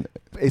 Mm-hmm. And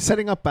is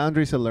setting up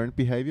boundaries a learned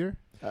behavior?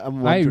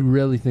 I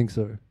really think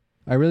so.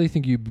 I really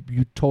think you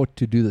taught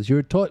to do this.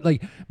 You're taught,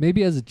 like,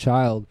 maybe as a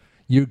child,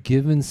 you're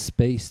given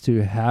space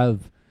to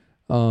have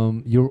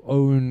your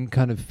own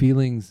kind of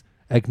feelings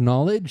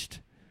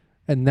acknowledged,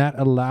 and that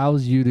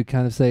allows you to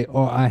kind of say,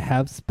 oh, I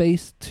have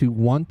space to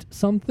want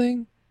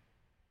something,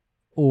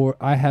 or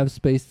I have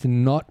space to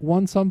not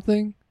want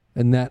something,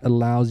 and that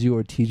allows you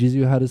or teaches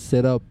you how to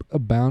set up a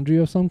boundary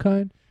of some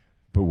kind.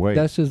 But wait.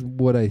 That's just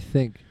what I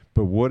think.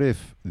 But what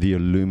if the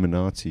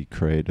Illuminati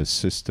create a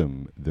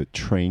system that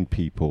trained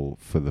people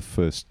for the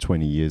first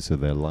 20 years of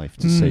their life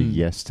to say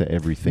yes to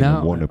everything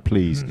and want to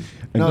please? And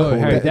no,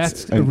 Harry,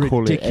 that's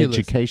call it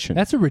education.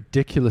 That's a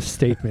ridiculous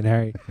statement,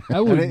 Harry.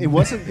 It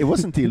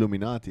wasn't the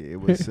Illuminati.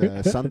 It was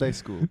Sunday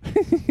school.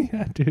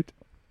 Yeah, dude.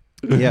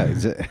 Yeah,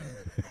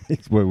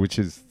 which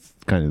is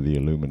kind of the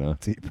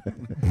Illuminati.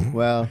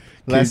 Well,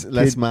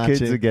 less matching.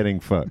 Kids are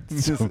getting fucked.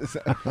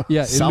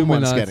 Yeah,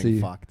 someone's Illuminati.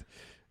 getting fucked.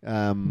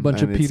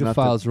 Bunch of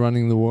pedophiles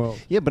running the world.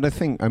 Yeah, but I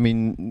think, I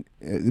mean,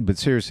 but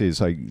seriously,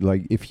 it's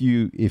like if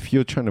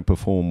you're trying to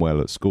perform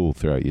well at school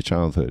throughout your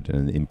childhood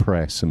and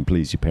impress and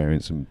please your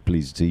parents and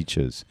please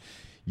teachers,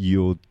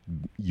 you're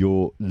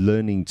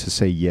learning to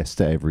say yes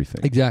to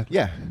everything. Exactly.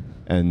 Yeah.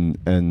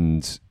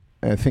 And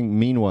I think,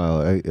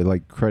 meanwhile, I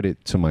like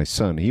credit to my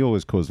son. He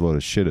always caused a lot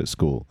of shit at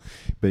school,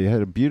 but he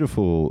had a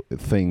beautiful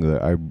thing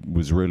that I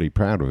was really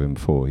proud of him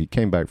for. He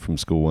came back from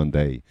school one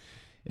day,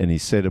 and he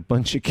said a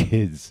bunch of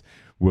kids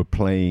were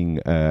playing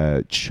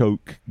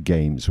choke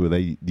games where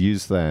they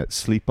use that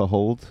sleeper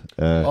hold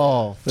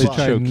to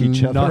choke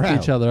each other knock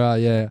out. each other out,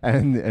 yeah.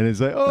 And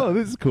it's like, oh,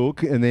 this is cool.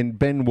 And then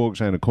Ben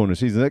walks around the corner.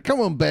 He's like, come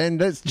on, Ben,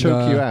 let's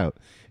choke you out.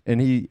 And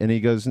he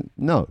goes,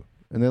 no.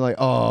 And they're like,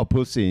 oh,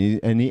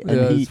 pussy. And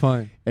it's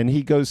fine. And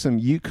he goes,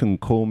 you can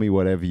call me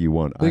whatever you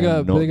want. I'm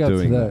not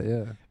doing that.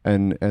 Yeah.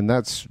 And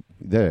that's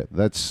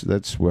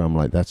where I'm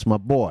like, that's my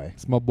boy.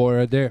 It's my boy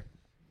right there.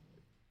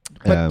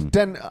 But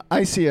then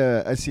I see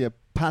a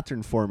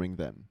pattern forming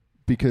then,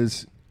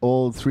 because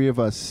all three of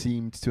us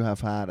seemed to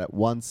have had at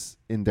once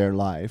in their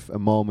life a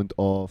moment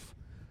of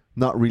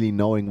not really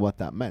knowing what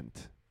that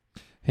meant.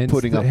 Hence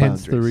putting up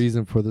hence the boundaries.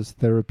 reason for this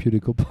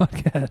therapeutical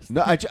podcast.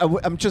 No,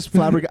 I'm just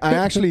flabbergasted. I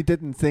actually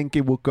didn't think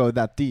it would go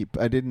that deep.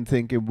 I didn't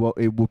think it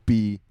would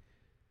be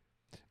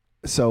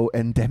so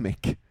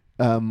endemic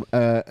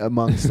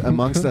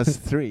amongst us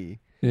three.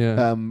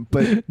 Yeah.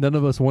 But none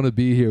of us want to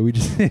be here. We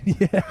just said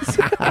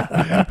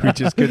yes. We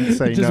just couldn't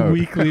say just no.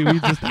 weekly. We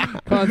just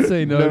can't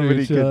say no to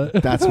Nobody each other.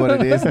 that's what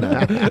it is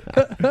now.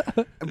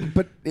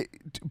 But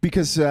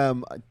because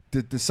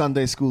the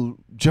Sunday school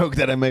joke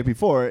that I made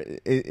before,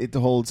 it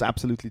holds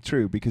absolutely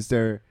true, because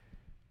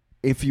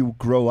if you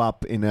grow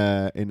up in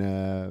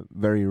a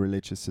very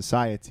religious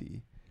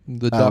society,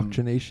 The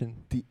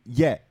indoctrination.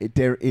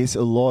 there is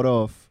a lot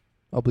of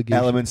Obligation.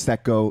 elements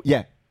that go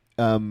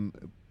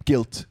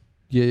guilt,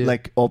 Yeah.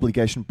 like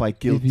obligation by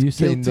guilt, If you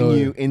say guilting no-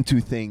 you into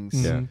things.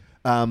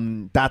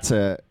 Mhm. That's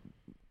a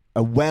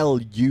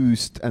well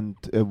used and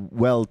a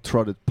well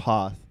trodden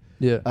path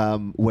Yeah.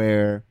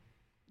 where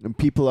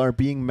people are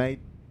being made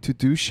to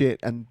do shit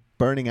and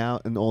burning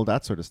out and all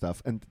that sort of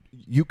stuff, and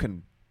you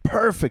can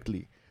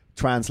perfectly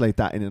translate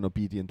that in an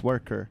obedient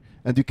worker,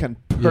 and you can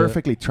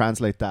perfectly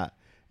translate that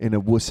in a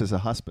wuss as a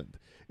husband.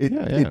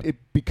 It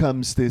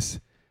becomes this.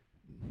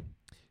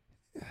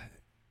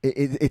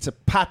 It's a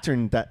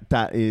pattern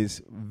that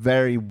is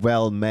very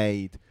well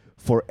made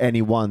for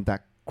anyone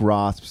that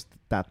grasps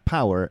that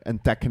power, and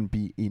that can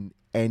be in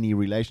any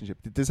relationship.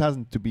 This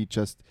hasn't to be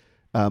just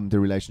the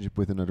relationship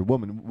with another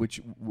woman,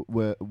 which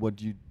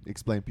what you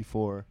explained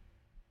before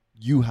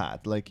you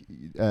had. Like,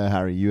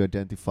 Harry, you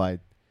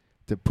identified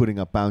the putting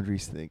up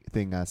boundaries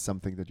thing as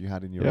something that you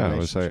had in your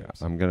relationships. I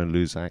was like, I'm going to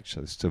lose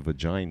access to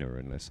vagina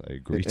unless I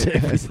agree to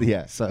it.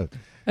 Yeah. So,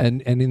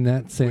 And in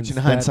that sense, which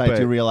in hindsight but-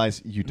 you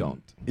realize you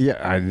don't.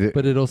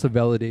 but it also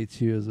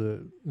validates you as a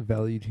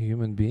valued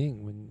human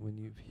being when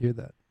you hear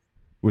that.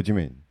 what do you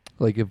mean?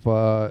 Like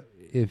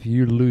if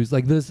you lose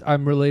like this,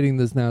 I'm relating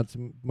this now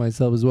to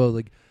myself as well.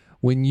 Like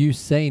when you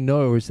say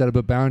no or set up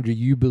a boundary,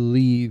 you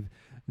believe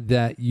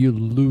that you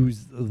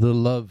lose the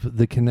love,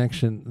 the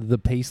connection, the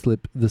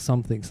payslip, the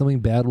something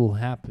bad will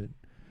happen.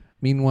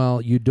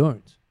 Meanwhile, you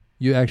don't.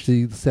 You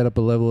actually set up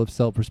a level of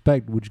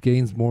self-respect, which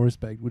gains more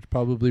respect, which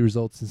probably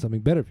results in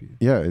something better for you.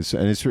 Yeah,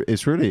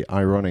 it's really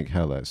ironic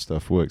how that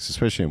stuff works,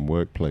 especially in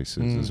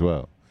workplaces as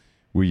well,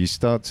 where you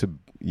start to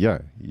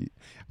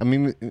I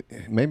mean,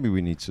 maybe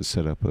we need to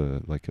set up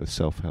a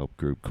self-help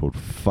group called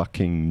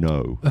Fucking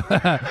No.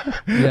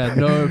 Yeah,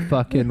 no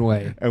fucking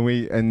way.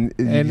 And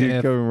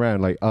you go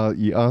around like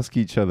you ask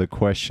each other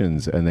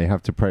questions, and they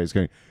have to practice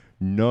going,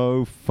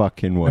 no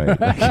fucking way.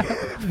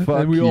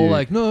 Fuck and we you. all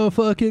like, no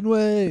fucking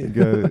way.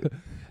 Go,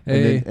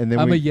 Hey, and then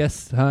I'm a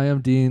yes. Hi, I'm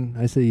Dean.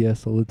 I say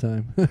yes all the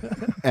time.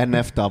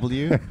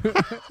 NFW.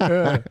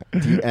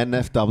 The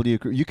NFW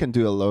group. You can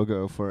do a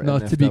logo for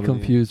Not NFW. to be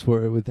confused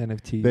with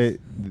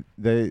NFTs.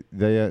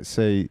 They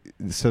say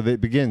so.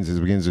 It begins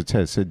with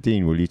Ted. So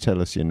Dean, will you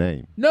tell us your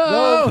name?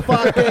 No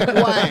fucking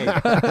way.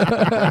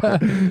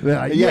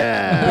 Like,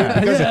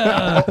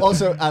 Because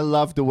also, I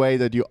love the way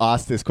that you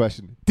asked this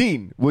question.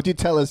 Dean, would you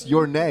tell us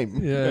your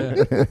name?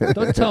 Yeah.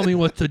 Don't tell me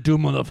what to do,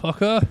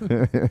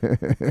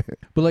 motherfucker.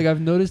 But like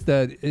I've noticed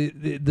that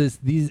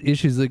these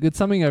issues, like it's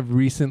something I've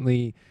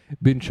recently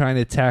been trying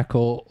to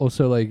tackle.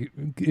 Also, like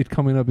it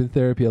coming up in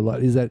therapy a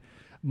lot is that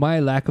my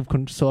lack of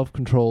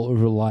self-control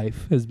over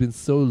life has been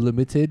so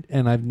limited,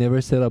 and I've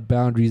never set up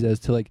boundaries as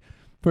to like,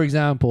 for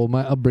example,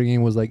 my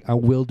upbringing was like I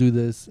will do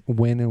this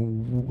when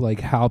and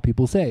like how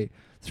people say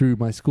through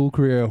my school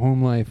career,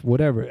 home life,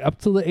 whatever, up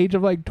to the age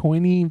of like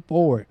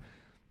 24.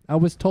 I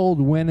was told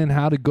when and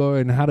how to go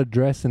and how to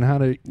dress and how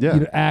to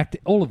act,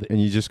 all of it.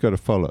 And you just got to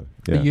follow.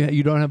 Yeah. And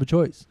you don't have a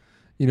choice.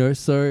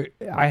 So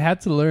I had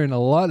to learn a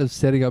lot of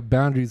setting up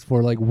boundaries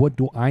for like, what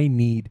do I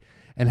need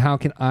and how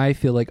can I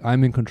feel like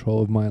I'm in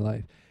control of my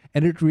life?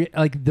 And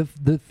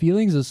the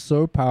feelings are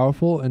so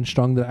powerful and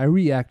strong that I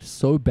react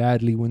so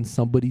badly when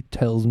somebody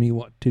tells me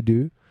what to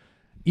do,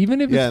 even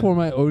if it's for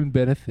my own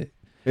benefit.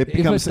 If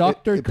a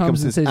doctor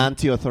comes and says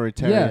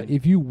anti-authoritarian,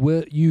 if you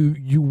will,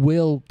 you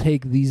will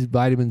take these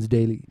vitamins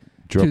daily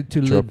to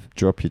live.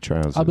 Drop your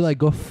trousers. I'll be like,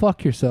 go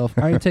fuck yourself.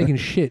 I ain't taking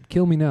shit.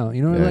 Kill me now.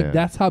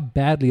 That's how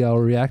badly I'll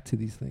react to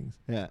these things.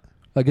 Yeah,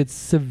 like it's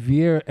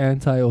severe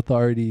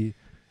anti-authority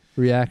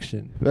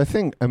reaction.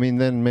 I mean,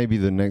 then maybe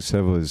the next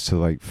level is to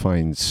like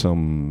find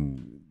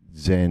some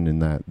zen in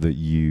that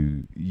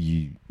you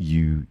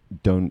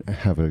don't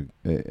have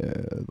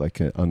like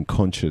an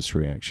unconscious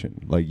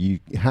reaction. Like you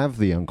have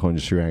the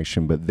unconscious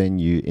reaction, but then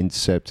you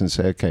intercept and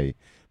say, okay,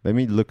 let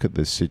me look at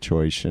this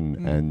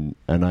situation,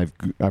 and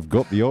I've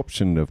got the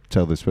option to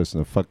tell this person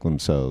to fuck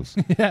themselves.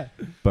 Yeah.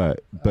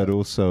 But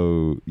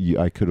also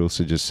I could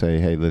also just say,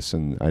 hey,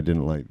 listen, I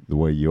didn't like the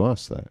way you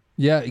asked that.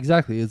 Yeah,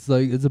 exactly. It's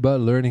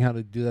about learning how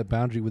to do that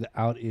boundary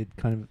without it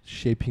kind of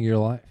shaping your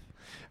life.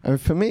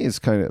 And for me, it's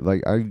kind of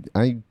like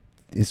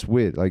it's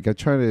weird. Like I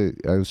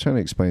was trying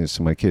to explain this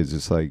to my kids.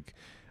 It's like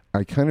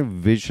I kind of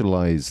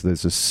visualize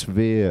there's a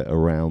sphere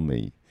around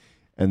me,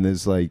 and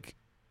there's like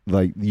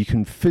you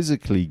can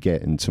physically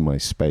get into my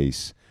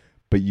space,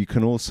 but you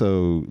can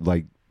also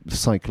like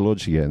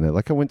psychologically get in there.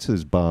 Like I went to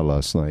this bar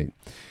last night.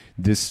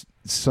 This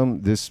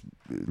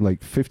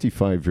like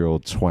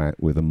 55-year-old twat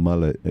with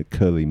a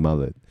curly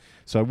mullet.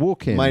 So I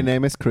walk in. My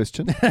name is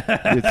Christian.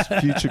 It's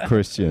future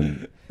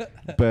Christian,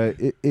 but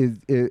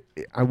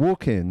I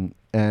walk in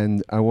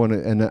and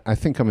I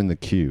think I'm in the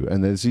queue,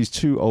 and there's these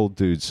two old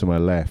dudes to my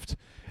left,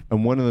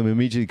 and one of them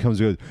immediately comes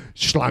and goes,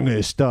 "Schlange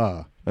ist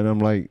da," and I'm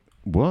like,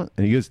 "What?"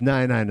 And he goes,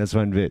 "Nein, das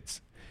war ein Witz,"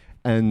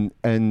 and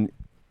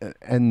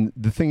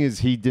the thing is,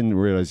 he didn't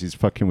realize he's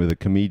fucking with a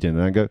comedian,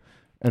 and I go,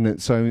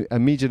 so I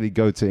immediately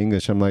go to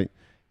English. I'm like,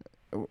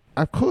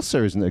 of course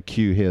there isn't a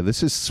queue here.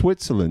 This is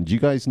Switzerland. You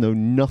guys know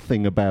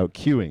nothing about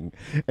queuing.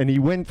 And he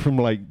went from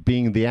like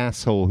being the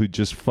asshole who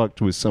just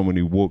fucked with someone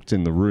who walked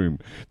in the room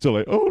to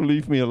like, oh,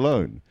 leave me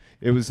alone.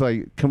 It was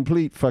like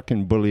complete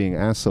fucking bullying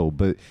asshole.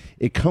 But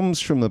it comes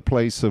from the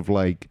place of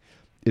like,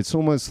 it's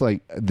almost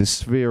like the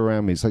sphere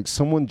around me. It's like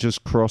someone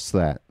just crossed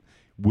that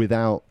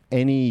without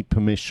any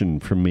permission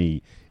from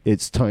me.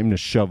 It's time to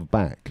shove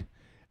back.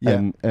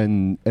 Yeah.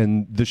 And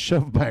the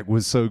shove back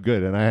was so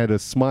good, and I had a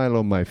smile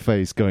on my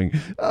face going,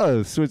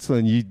 "Oh,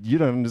 Switzerland, you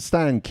don't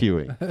understand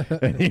queuing."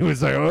 And he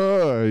was like,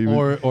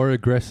 "Oh," or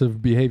aggressive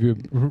behavior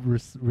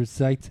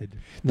recited.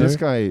 This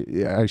guy,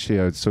 actually,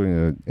 I was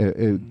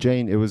talking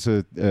Jane. It was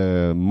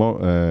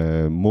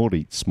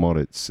Moritz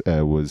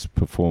was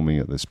performing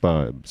at this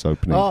bar. It was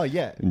opening. Oh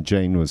yeah. And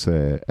Jane was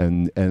there,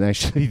 and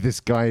actually, this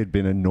guy had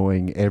been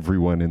annoying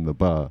everyone in the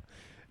bar.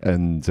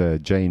 And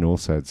Jane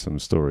also had some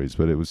stories,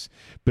 but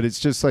it's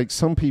just like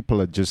some people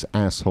are just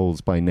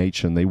assholes by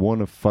nature, and they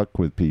want to fuck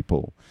with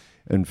people.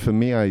 And for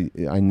me,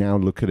 I now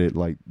look at it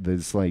like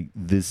there's like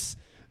this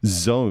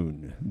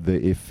zone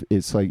that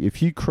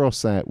if you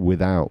cross that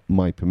without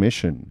my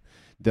permission,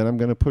 then I'm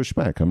going to push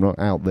back. I'm not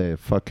out there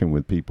fucking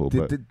with people.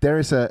 But there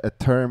is a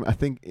term, I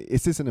think,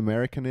 is this an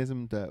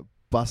Americanism, the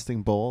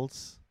busting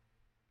balls?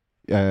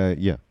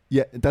 Yeah.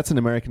 Yeah, that's an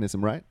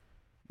Americanism, right?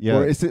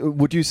 Yeah. Or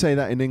would you say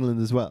that in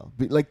England as well?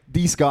 Like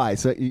these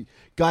guys that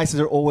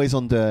are always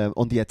on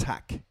the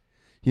attack.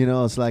 You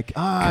know, it's like,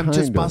 I'm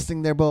just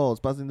busting their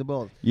balls.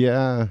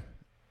 Yeah,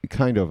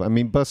 kind of. I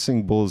mean,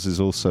 busting balls is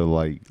also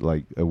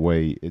like a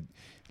way,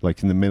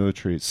 like in the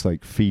military, it's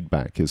like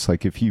feedback. It's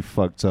like if you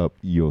fucked up,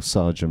 your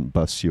sergeant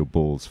busts your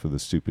balls for the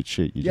stupid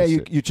shit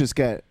you just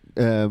get,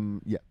 but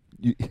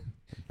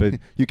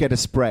you get a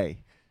spray.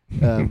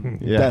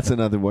 That's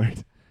another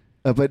word.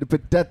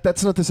 But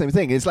that's not the same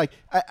thing. It's like,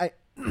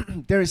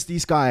 there's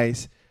these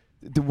guys,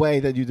 the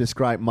way that you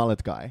describe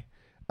mullet guy,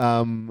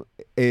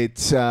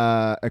 it's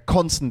a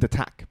constant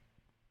attack.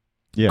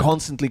 Yeah.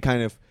 Constantly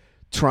kind of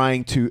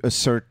trying to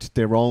assert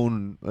their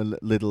own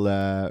little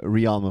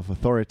realm of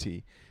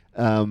authority.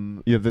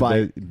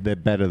 They're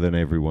better than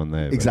everyone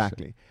there.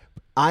 Exactly. Basically.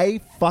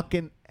 I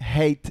fucking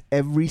hate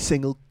every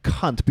single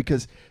cunt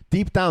because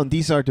deep down,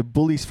 these are the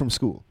bullies from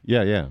school.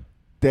 Yeah.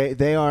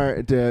 They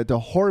are the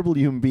horrible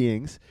human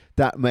beings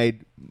that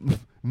made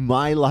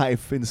my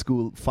life in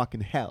school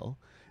fucking hell,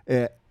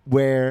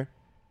 where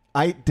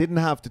I didn't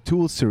have the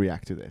tools to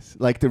react to this.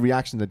 Like the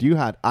reaction that you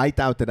had, I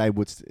doubt that I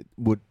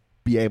would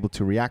be able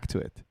to react to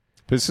it.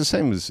 But it's the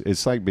same as,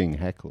 it's like being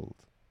heckled.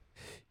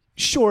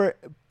 Sure,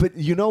 but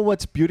you know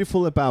what's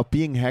beautiful about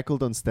being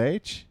heckled on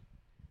stage?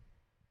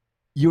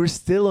 You're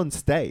still on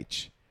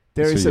stage.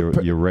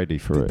 You're ready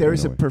for it. There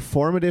is a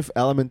performative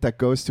element that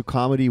goes to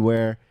comedy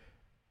where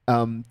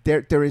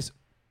there is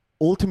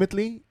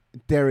ultimately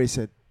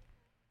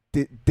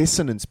a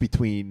dissonance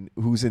between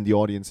who's in the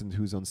audience and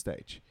who's on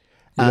stage.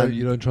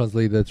 You don't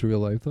translate that to real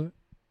life, though?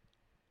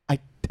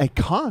 I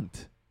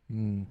can't.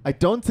 I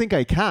don't think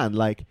I can.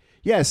 Like,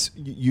 yes,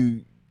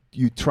 you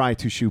try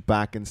to shoot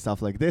back and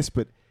stuff like this,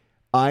 but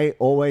I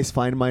always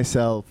find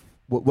myself,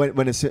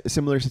 when a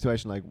similar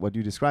situation like what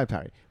you described,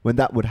 Harry, when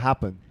that would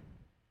happen,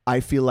 I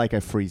feel like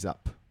I freeze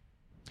up.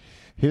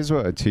 Here's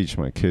what I teach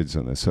my kids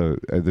on this. So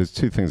there's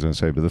two things I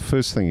say, but the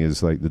first thing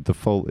is like the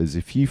default is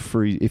if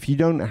you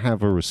don't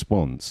have a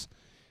response,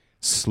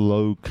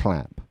 slow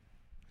clap.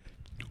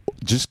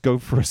 Just go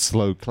for a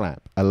slow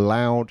clap, a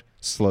loud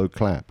slow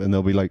clap, and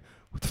they'll be like,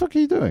 "What the fuck are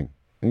you doing?"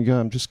 And you go,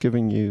 "I'm just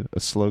giving you a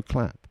slow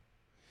clap."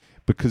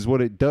 Because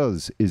what it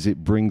does is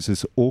it brings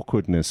this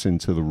awkwardness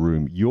into the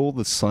room. You're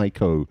the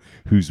psycho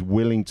who's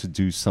willing to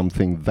do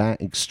something that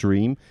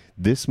extreme.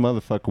 This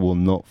motherfucker will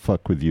not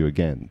fuck with you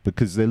again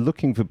because they're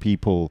looking for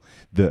people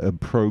that are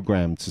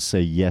programmed to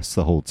say yes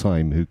the whole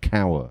time, who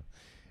cower.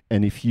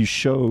 And if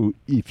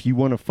you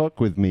want to fuck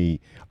with me,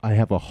 I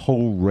have a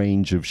whole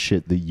range of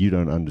shit that you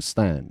don't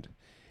understand.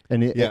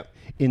 And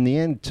in the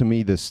end, to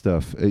me, this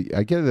stuff,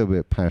 I get a little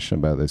bit passionate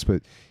about this,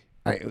 but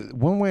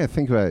one way I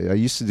think about it, I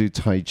used to do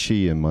Tai Chi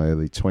in my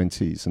early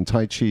 20s, and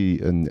Tai Chi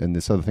and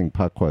this other thing,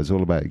 Pakwa, is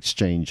all about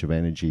exchange of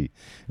energy,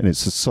 and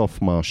it's a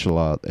soft martial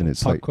art, and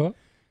it's Pakwa?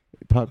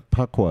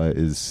 Pakwa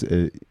is...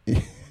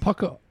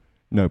 Pakwa?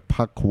 No,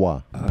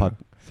 Pakwa.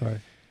 Sorry.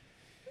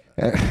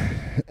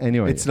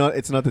 Anyway, It's not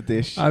the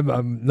dish. I'm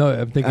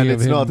thinking And of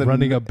it's him not an-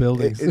 running up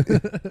buildings.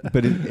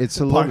 but it's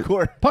a lot.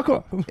 Parkour.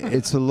 Parkour.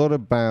 It's a lot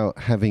about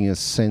having a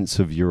sense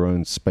of your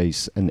own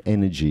space and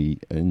energy,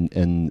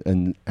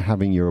 and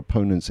having your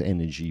opponent's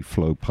energy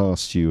flow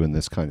past you and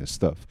this kind of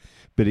stuff.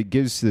 But it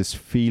gives this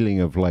feeling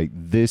of like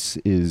this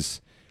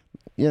is.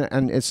 Yeah,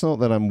 and it's not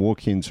that I'm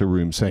walking into a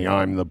room saying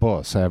I'm the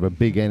boss. I have a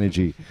big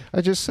energy.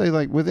 I just say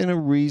like within a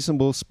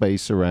reasonable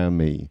space around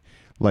me.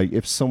 Like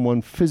if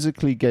someone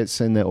physically gets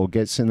in there or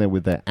gets in there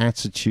with their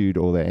attitude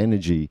or their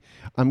energy,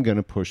 I'm going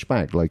to push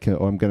back. Like,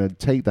 or I'm going to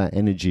take that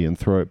energy and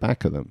throw it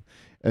back at them.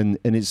 And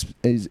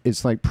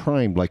it's like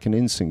primed, like an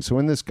instinct. So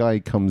when this guy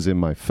comes in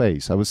my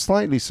face, I was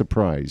slightly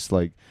surprised,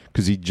 like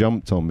because he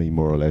jumped on me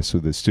more or less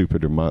with a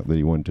stupid remark that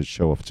he wanted to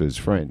show off to his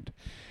friend.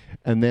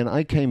 And then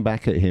I came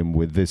back at him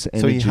with this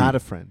energy. So he had a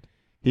friend.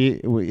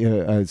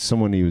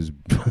 Someone he was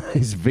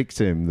his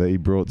victim that he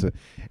brought to,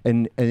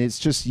 and it's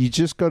just you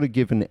just got to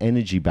give an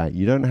energy back.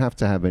 You don't have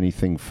to have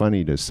anything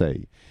funny to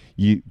say,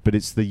 but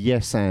it's the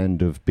yes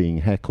and of being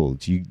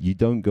heckled. You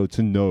don't go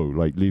to no,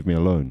 like leave me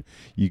alone.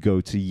 You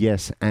go to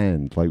yes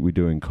and, like we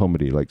do in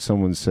comedy. Like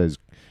someone says,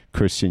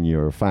 Christian,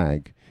 you're a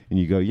fag, and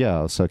you go, yeah,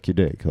 I'll suck your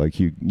dick. Like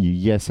you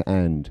yes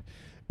and.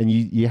 And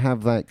you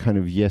have that kind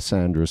of yes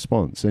and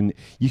response. And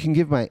you can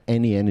give back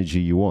any energy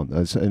you want.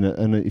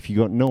 And if you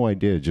got no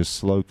idea, just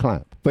slow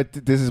clap. But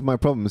this is my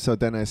problem. So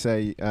then I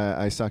say,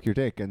 I suck your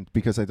dick. And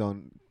because I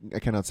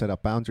cannot set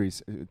up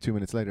boundaries, 2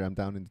 minutes later, I'm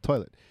down in the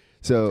toilet.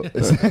 So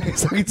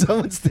sucking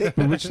someone's dick.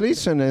 Which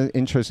leads to an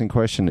interesting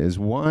question is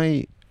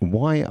why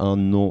are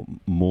not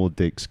more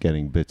dicks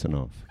getting bitten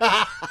off?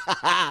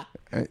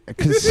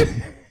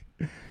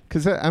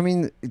 Because, I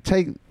mean,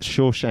 take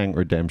Shawshank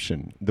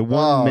Redemption. The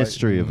one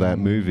mystery of that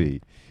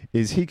movie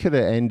is he could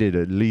have ended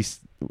at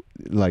least,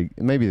 like,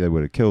 maybe they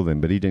would have killed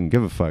him, but he didn't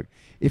give a fuck.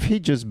 If he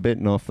just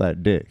bitten off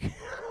that dick,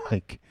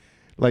 like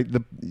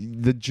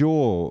the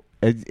jaw,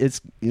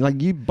 it's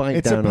like you bite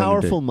it's down a on the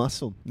powerful dick.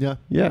 muscle. Yeah.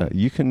 Yeah,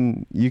 you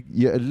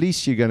at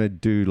least you're going to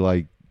do,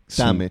 like,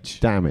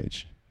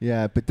 damage.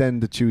 Yeah, but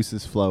then the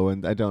juices flow,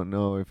 and I don't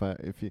know if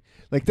you...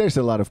 Like, there's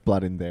a lot of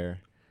blood in there,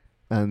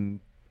 and...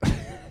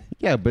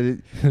 Yeah, but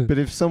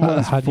if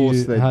someone's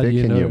forced their dick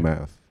in your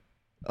mouth,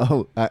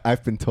 oh,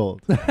 I've been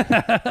told. Sorry,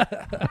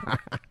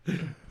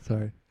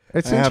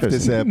 it's I have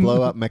this interesting.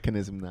 blow up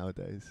mechanism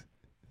nowadays.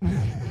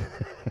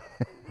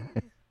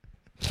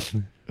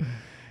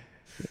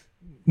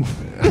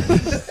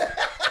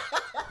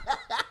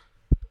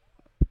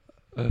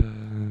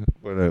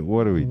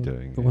 What are we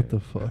doing? what here? the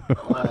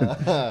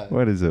fuck?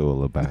 What is it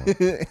all about?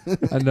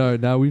 I know.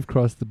 Now we've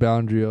crossed the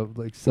boundary of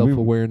like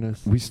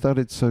self-awareness. We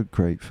started so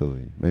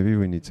gratefully. Maybe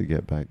we need to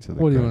get back to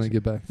the. What do you want to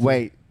get back to?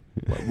 Wait,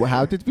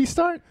 how did we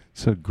start?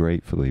 So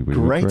gratefully. We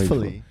were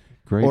Gratefully.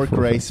 grateful. Or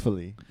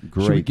gracefully?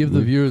 Great. Should we give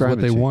the viewers what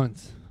they gravity.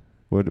 want?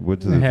 What do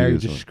the Harry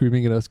viewers just want?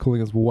 screaming at us,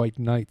 calling us white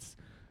knights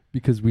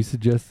because we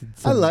suggested.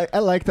 I like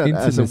that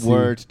as a intimacy.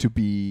 word to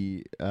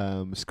be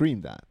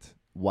screamed at.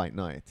 White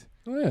knight.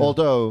 Oh, yeah.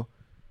 Although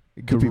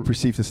it could The be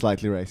perceived as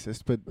slightly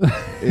racist, but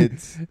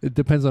it's It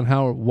depends on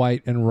how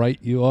white and right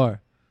you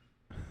are.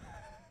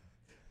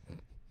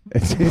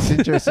 It's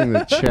interesting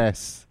that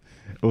chess.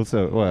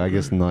 Also, well, I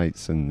guess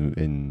knights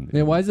in.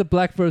 Yeah, why is it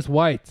black versus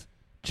white?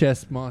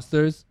 Chess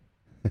masters.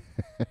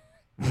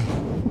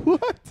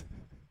 what?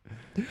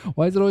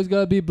 Why is it always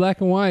gotta be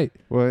black and white?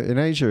 Well, in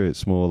Asia,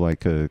 it's more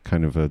like a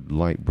kind of a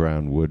light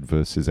brown wood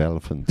versus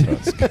elephant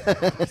tusk.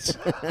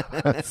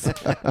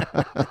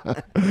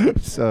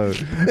 So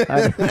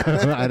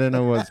I don't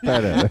know what's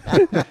better.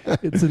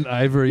 It's an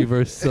ivory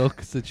versus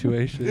silk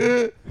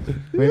situation.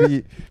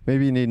 Maybe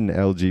you need an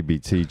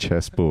LGBT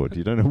chessboard.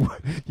 You don't know.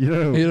 You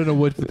don't know. You don't know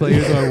which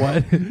players are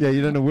what. Yeah,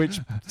 you don't know which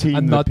team.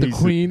 I'm not the piece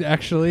queen,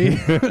 actually.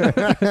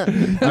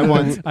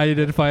 I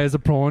identify as a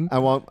pawn. I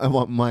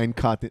want mine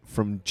cut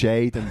from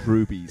jade and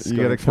rubies. You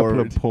got going a couple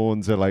forward. of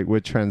pawns that like we're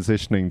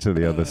transitioning to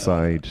the other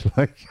side.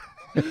 Like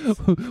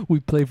We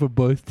play for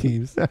both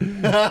teams. An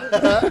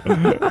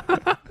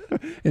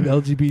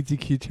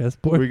LGBTQ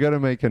chessboard. we got to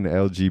make an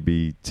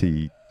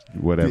LGBT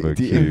whatever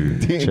the Q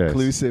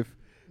chess.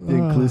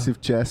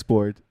 inclusive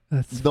chessboard.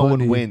 That's No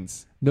funny. one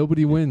wins.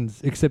 Nobody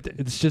wins, except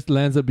it just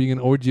lands up being an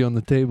orgy on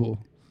the table.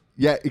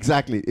 Yeah,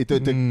 exactly.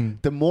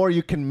 The more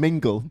you can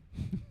mingle,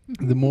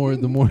 The more.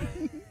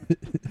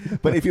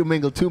 but if you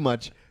mingle too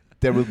much,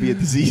 there will be a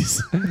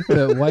disease.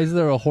 Why is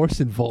there a horse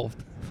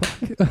involved?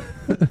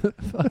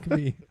 Fuck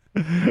me.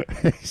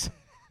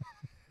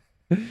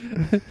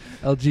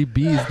 LGB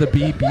is the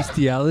B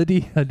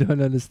bestiality? I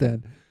don't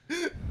understand.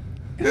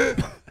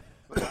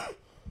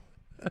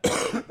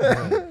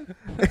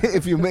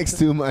 If you mix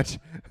too much,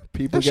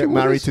 people Actually, get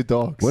what married is- to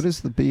dogs. What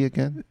is the B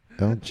again?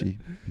 LG.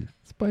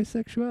 It's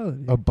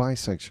bisexuality. Oh,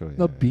 bisexual.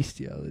 Not yeah.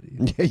 bestiality.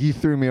 Yeah, you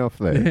threw me off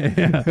there.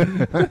 Yeah.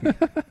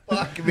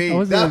 Fuck me. I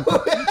was, No.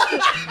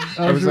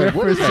 I was like,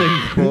 what is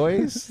referencing. that,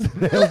 boys?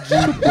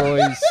 LG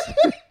boys.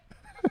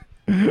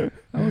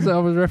 I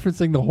was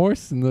referencing the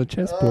horse and the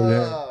chessboard.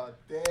 Oh,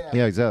 damn.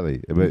 Yeah,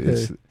 exactly. But Okay.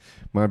 it's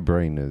my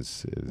brain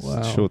is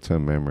Wow.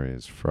 short-term memory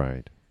is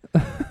fried.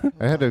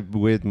 I had a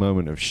weird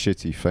moment of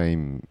shitty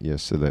fame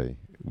yesterday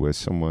where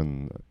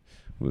someone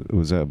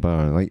was at a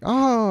bar and like,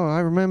 oh, I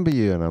remember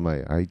you. And I'm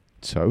like, I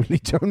totally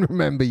don't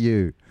remember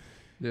you.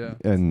 Yeah.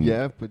 And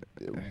Yeah, but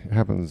it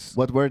happens.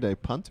 what were they,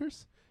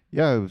 punters?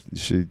 Yeah,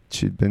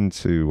 she'd been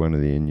to one of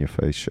the In Your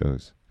Face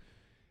shows.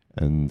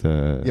 And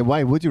Yeah,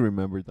 why would you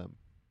remember them?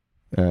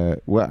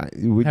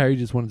 Harry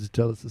just wanted to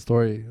tell us the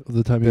story of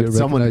the time you That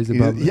someone- recognized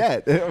about me.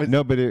 Yeah.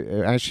 no, but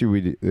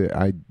actually,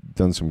 I'd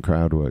done some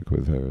crowd work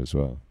with her as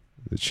well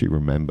that she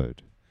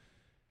remembered.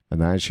 And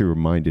that actually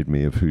reminded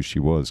me of who she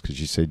was because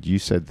she said, you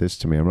said this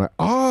to me. I'm like,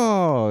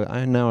 oh,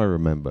 now I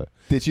remember.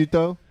 Did you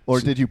though? Or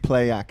did you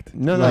play act?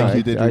 No, like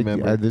you did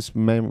remember. this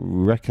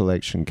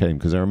recollection came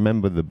because I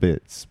remember the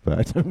bits, but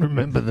I don't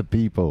remember the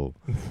people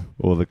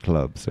or the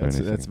clubs or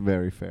anything. That's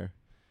very fair.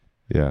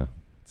 Yeah.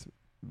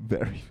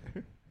 Very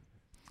fair.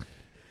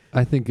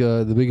 I think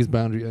the biggest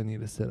boundary I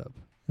need to set up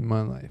in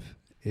my life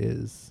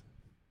is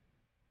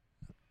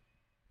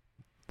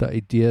the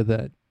idea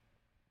that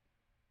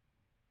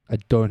I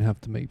don't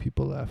have to make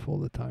people laugh all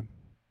the time.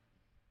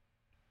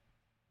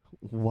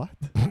 What?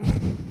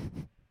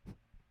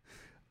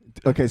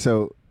 Okay,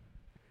 so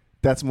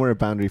that's more a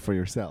boundary for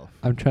yourself.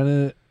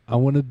 I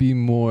want to be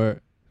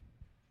more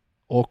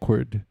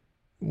awkward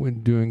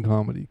when doing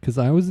comedy because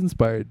I was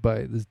inspired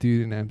by this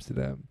dude in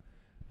Amsterdam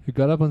who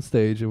got up on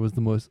stage and was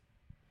the most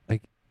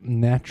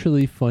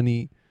naturally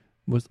funny,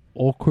 most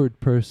awkward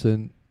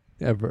person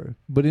ever,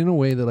 but in a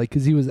way that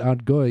because he was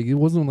outgoing, it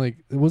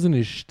wasn't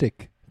his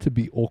shtick to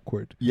be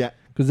awkward. Yeah,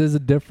 because there's a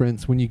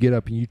difference when you get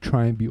up and you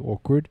try and be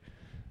awkward,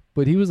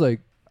 but he was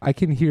like, I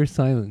can hear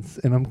silence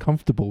and I'm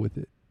comfortable with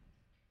it.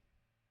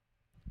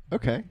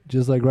 Okay.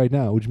 Just like right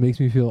now, which makes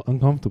me feel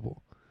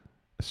uncomfortable.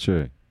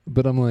 Sure.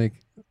 But I'm like,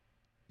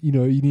 you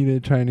need to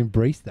try and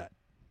embrace that.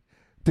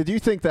 Did you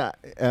think that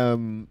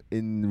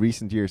in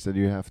recent years that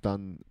you have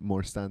done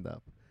more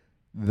stand-up,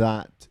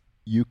 that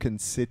you can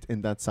sit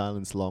in that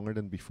silence longer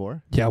than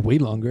before? Yeah, way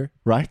longer.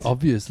 Right?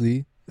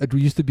 Obviously. It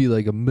used to be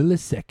like a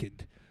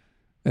millisecond.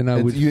 And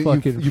I would you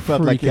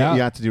felt like out.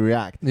 you had to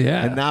react.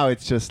 Yeah. And now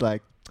it's just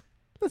like,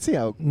 let's see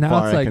how now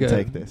far it's I like can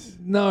take this.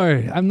 No,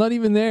 I'm not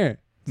even there.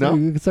 No?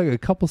 It's like a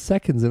couple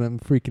seconds and I'm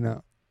freaking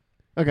out.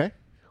 Okay.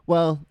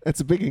 Well,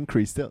 it's a big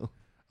increase still.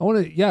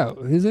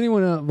 Has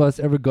anyone of us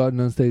ever gotten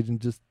on stage and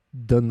just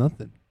done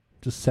nothing?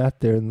 Just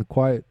sat there in the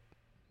quiet?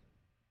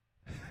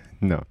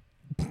 No.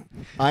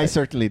 I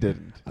certainly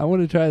didn't. I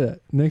want to try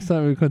that. Next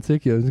time we come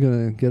take you, I'm just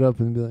going to get up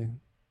and be like...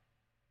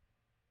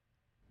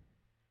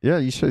 Yeah,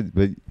 you should.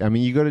 But, I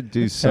mean, you got to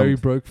do Harry something.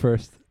 broke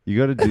first. You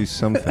got to do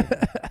something.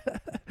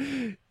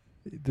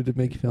 Did it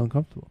make you feel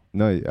uncomfortable?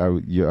 No,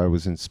 I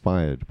was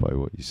inspired by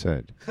what you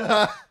said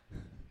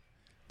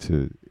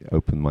to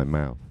open my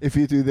mouth. If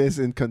you do this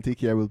in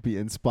Kontiki, I will be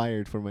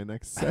inspired for my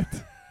next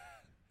set.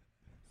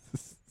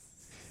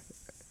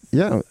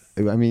 Yeah,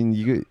 I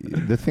mean,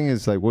 the thing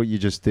is, like, what you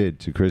just did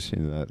to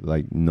Christian, that,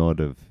 like, nod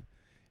of...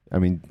 I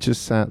mean,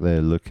 just sat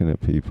there looking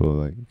at people,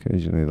 like,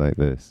 occasionally like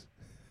this.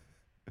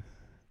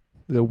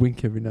 A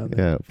wink every now and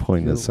then. Yeah,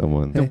 point at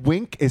someone. The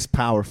wink is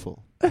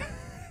powerful.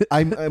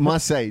 I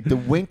must say, the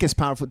wink is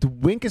powerful. The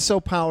wink is so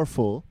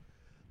powerful,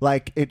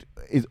 like it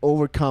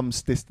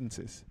overcomes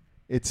distances.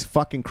 It's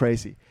fucking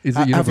crazy. Is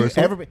it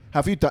universal?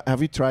 Have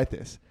you tried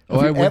this? Oh,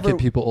 Have I you wink ever at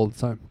people all the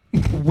time.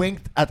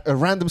 winked at a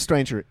random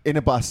stranger in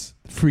a bus?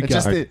 Freak And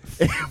out.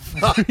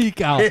 Freak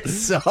out. It's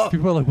so,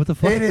 People are like, what the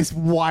fuck? it is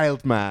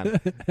wild, man.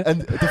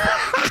 And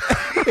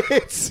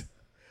it's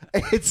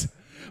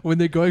When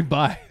they're going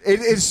by. it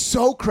is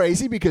so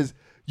crazy because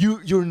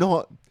you're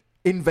not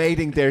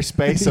invading their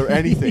space or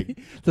anything.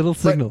 Little But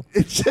signal.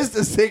 it's just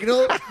a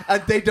signal,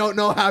 and they don't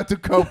know how to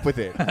cope with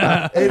it.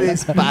 It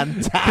is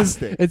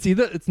fantastic.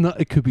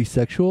 It could be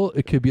sexual.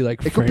 It could be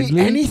like It could be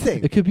friendly.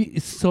 anything. It could be,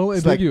 it's so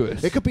It's like-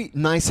 ambiguous. it could be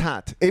nice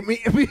hat.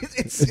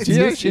 It's Do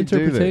you actually do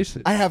this?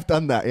 interpretation. I have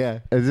done that, yeah.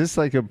 Is this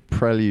like a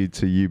prelude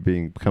to you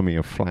becoming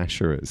a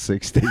flasher at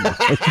 16?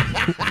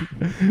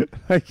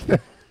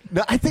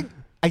 No, I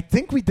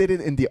think we did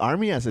it in the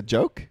army as a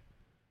joke.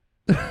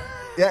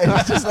 Yeah, it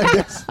was just like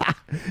this.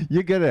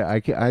 You get it.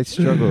 I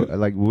struggle.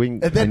 Like,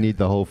 wink, And then- I need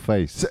the whole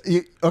face. So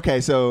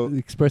The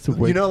expressive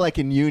you wink. know, like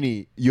in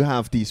uni, you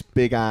have these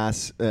big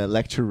ass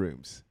lecture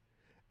rooms,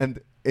 and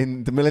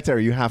in the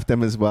military, you have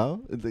them as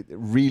well,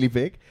 really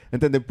big.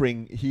 And then they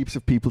bring heaps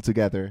of people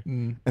together,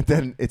 Mm. and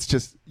then it's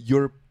just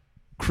your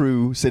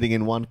crew sitting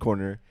in one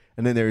corner,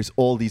 and then there's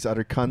all these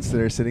other cunts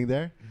that are sitting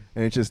there,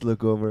 and you just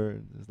look over,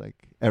 and it's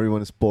like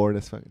everyone is bored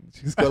as fuck.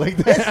 You just go like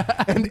this,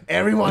 and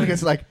everyone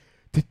gets like,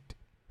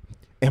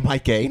 "Am I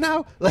gay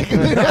now?" Like,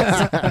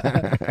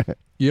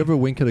 You ever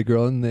wink at a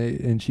girl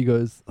and she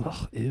goes,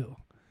 "Oh, ew,"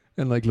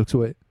 and like looks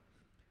away?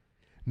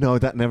 no,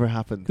 that never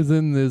happened. Because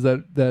then there's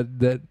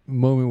that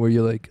moment where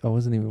you're like, I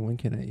wasn't even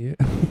winking at you.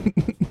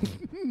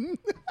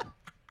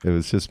 It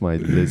was just my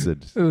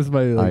lizard. It was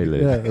my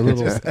Eyelid. yeah, a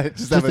little just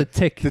just have a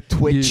tick. the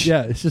twitch.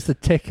 Yeah, it's just a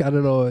tick. I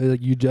don't know.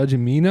 Like, you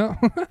judging me now?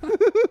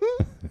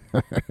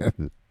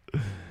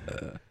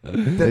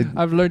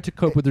 I've learned to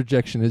cope with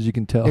rejection, as you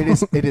can tell.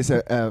 It is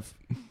a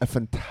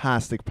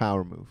fantastic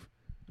power move.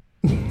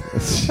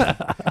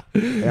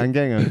 I'm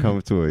getting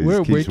uncomfortable. He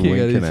We're keeps winking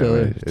at each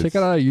other. me. Check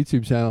out our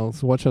YouTube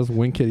channels. Watch us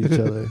wink at each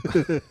other.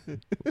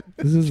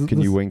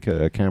 Can you wink at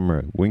a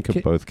camera? Wink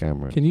at both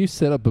cameras. Can you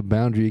set up a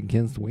boundary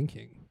against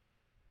winking?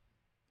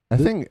 I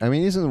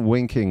mean, isn't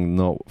winking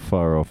not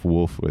far off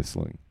wolf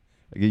whistling?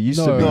 Like it used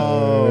to be.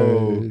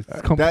 No.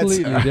 It's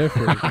completely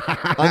different.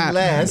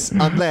 unless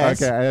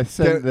Okay, I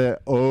said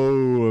the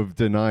O of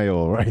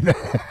denial right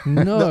there.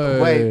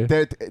 No. wait,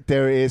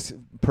 there is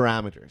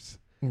parameters.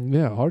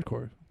 Yeah,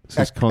 hardcore. It's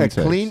just context.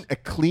 A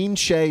clean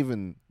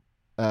shaven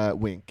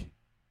wink.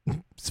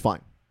 It's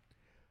fine.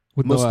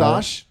 With no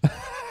mustache,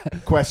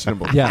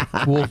 questionable. Yeah,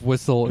 wolf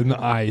whistle in the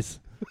eyes.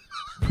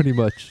 Pretty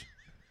much.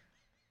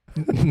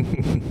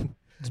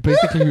 It's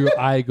basically your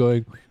eye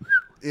going.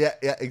 Yeah,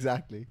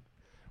 exactly.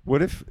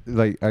 What if,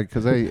 like,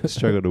 because I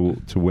struggle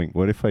to wink.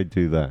 What if I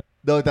do that?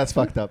 No, that's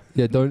fucked up.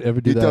 Yeah, don't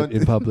ever do that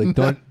in public.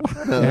 Don't,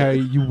 Harry.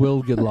 You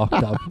will get locked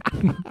up.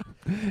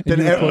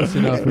 Then close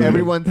enough.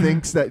 Everyone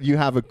thinks that you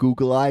have a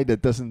Google Eye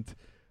that doesn't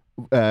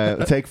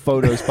take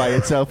photos by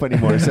itself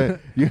anymore. So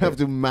you have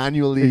to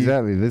manually.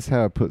 Exactly. This is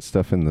how I put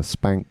stuff in the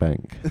spank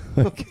bank.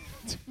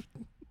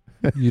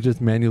 You just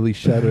manually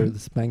shatter the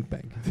spank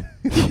bank.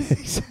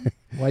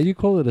 Why do you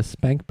call it a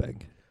spank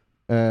bank?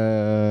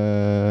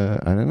 I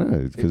don't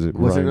know, because it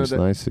rhymes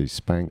nicely.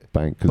 Spank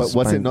bank. But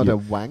was it not a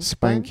wank?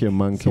 Spank bank? your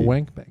monkey. It's a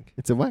wank bank.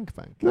 It's a wank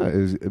bank.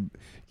 No,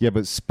 yeah,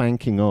 but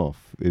spanking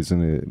off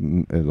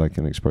isn't it like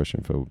an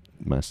expression for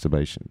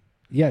masturbation?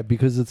 Yeah,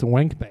 because it's a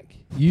wank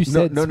bank. You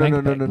said no.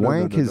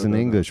 Wank is an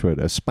English word.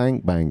 A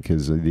spank bank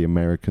is the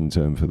American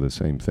term for the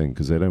same thing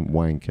because they don't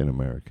wank in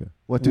America.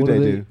 What do they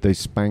do? They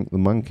spank the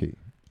monkey.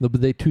 No,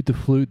 but they toot the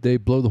flute, they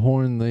blow the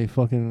horn, they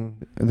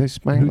fucking... And they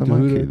spank the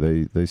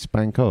monkey. They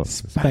spank off.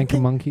 Spank a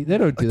monkey. They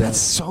don't do that. That's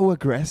so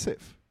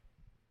aggressive.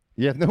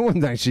 Yeah, no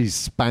one actually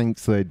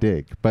spanks their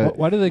dick. But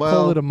why do they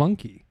call it a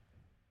monkey?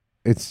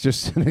 It's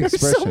just an There's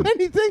expression. so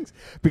many things.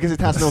 Because it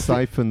has no...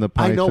 Siphon the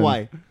python. I know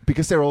why.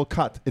 Because they're all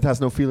cut. It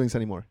has no feelings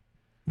anymore.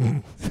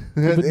 But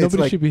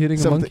nobody should be hitting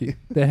a monkey.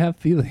 They have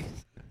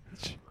feelings.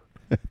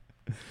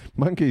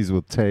 Monkeys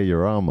will tear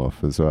your arm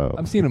off as well.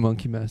 I've seen a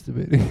monkey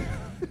masturbating.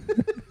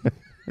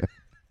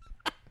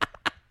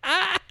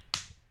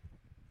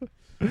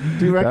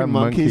 Do you reckon that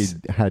monkeys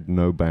monkey had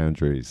no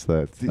boundaries?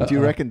 Do you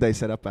reckon they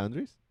set up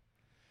boundaries?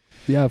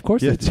 Yeah, of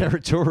course. Yeah, they do.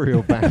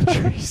 territorial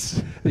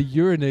boundaries. They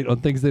urinate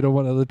on things they don't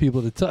want other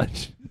people to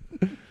touch.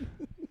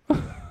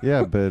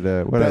 Yeah, but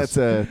what else?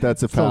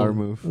 That's a power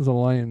move. There's a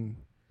lion.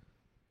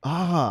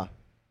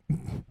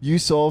 You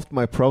solved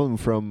my problem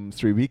from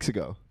 3 weeks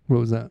ago.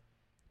 What was that?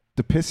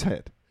 The piss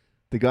head,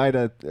 the guy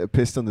that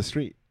pissed on the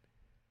street.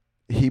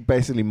 He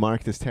basically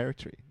marked his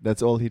territory.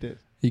 That's all he did.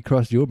 He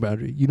crossed your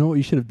boundary. You know what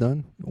you should have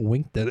done?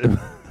 Winked at him.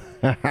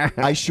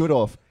 I should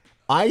have.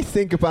 I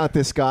think about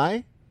this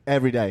guy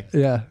every day.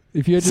 Yeah.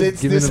 If you had just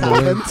Since given this him a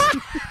wink.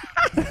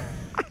 happened,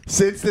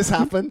 since this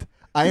happened,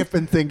 I have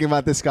been thinking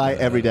about this guy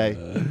every day.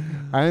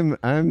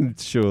 I'm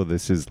sure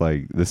this is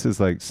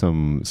like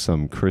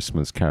some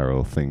Christmas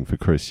Carol thing for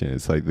Christian.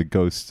 It's like the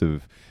ghost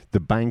of the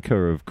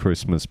banker of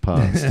Christmas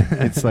past.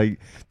 It's like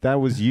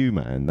that was you,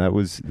 man. That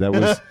was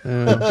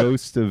the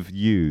ghost of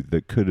you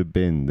that could have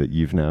been that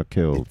you've now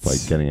killed by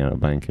getting out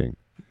of banking.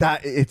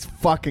 It's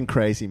fucking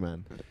crazy,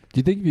 man. Do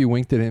you think if you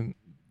winked at him,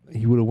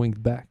 he would have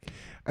winked back?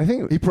 I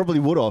think He probably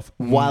would have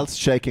whilst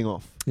shaking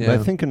off. Yeah. I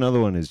think another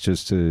one is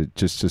just to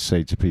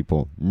say to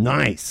people,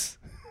 nice.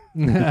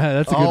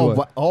 That's a good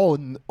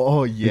one.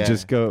 Oh You yeah.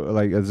 just go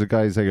like as the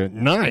guys they go,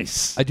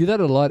 nice. I do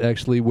that a lot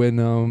actually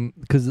when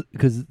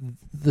because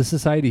the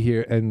society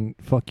here, and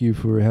fuck you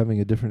for having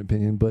a different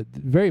opinion, but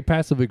very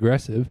passive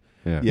aggressive.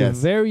 Yeah. Yes.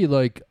 Very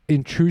like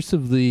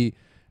intrusively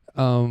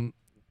kind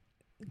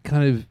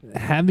of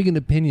having an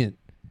opinion,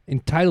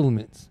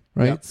 entitlements,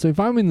 right? Yeah. So if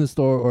I'm in the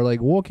store or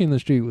like walking in the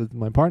street with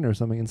my partner or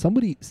something and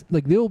somebody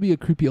like there will be a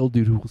creepy old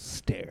dude who will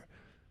stare.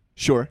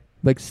 Sure.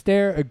 Like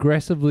stare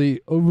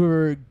aggressively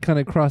over kind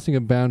of crossing a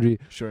boundary.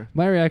 Sure.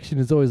 My reaction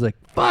is always like,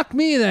 fuck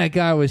me, that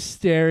guy was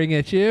staring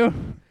at you.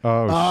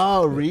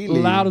 Oh, really?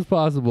 Loud as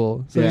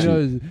possible. So Yeah. he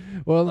knows,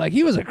 well, like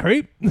he was a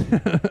creep.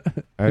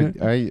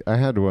 I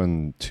had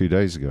one 2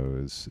 days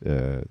ago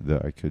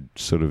that I could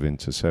sort of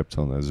intercept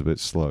on. That was a bit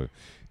slow.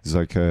 It's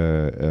like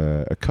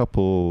a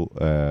couple,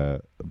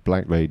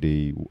 black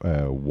lady,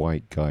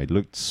 white guy,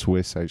 looked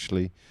Swiss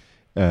actually,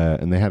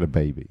 and they had a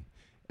baby.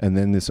 And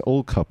then this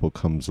old couple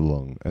comes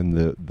along, and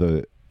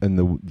the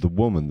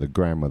woman, the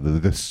grandmother,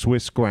 the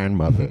Swiss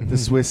grandmother, The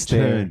Swiss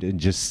stare. turned and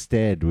just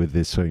stared with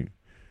this like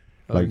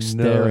Oh,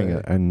 staring no.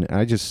 at, and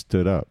I just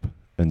stood up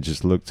and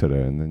just looked at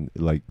her, and then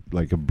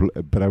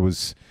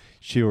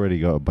she already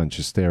got a bunch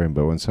of staring,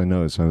 but once I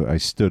noticed, I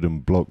stood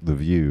and blocked the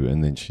view,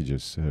 and then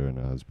her and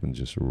her husband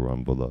just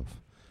rumbled off.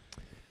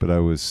 But I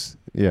was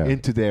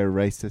Into their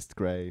racist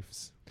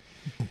graves.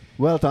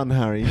 Well done,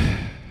 Harry.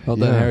 Well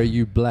done, Yeah. Harry,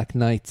 you black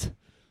knight.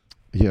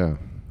 yeah.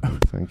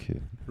 Thank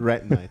you.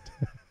 Red Knight.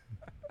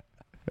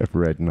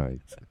 Red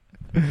Knight.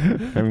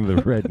 I'm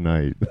the Red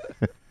Knight.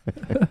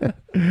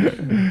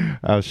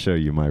 I'll show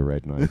you my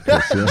Red Knight,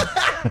 Christian.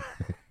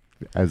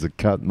 As a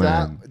cut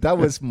man. That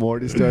was more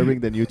disturbing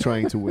than you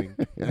trying to wing.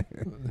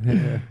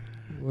 Yeah.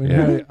 Well,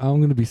 Harry, I'm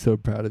going to be so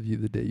proud of you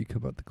the day you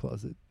come out the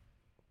closet.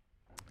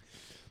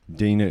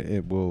 Dean,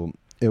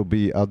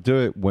 I'll do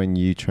it when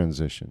you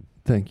transition.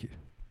 Thank you.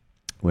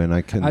 When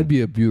I can, I'd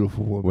be a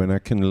beautiful woman. when I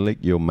can lick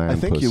your man I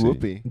think pussy. you would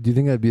be. Do you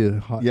think I'd be a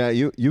hot? Yeah,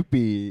 you'd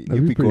be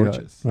pretty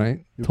gorgeous. hot,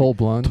 right? You'd Tall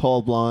blonde,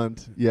 Tall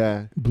blonde.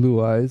 Yeah,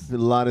 blue eyes. a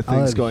lot of I'll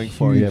things have going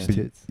for huge you. Yeah, but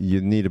tits.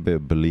 you need a bit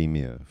of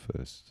bulimia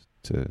first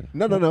to.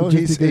 No.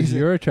 Just because He's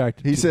you're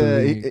attracted. he's to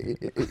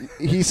bulimia.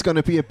 he's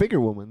gonna be a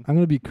bigger woman. I'm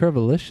gonna be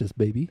curvilicious,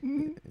 baby.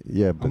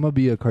 Yeah, but I'm gonna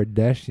be a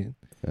Kardashian.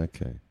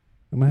 okay.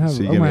 I'm gonna have.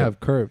 So you're I'm gonna gonna- have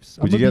curves.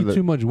 I'm would you gonna get be the-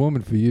 too much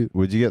woman for you.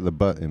 Would you get the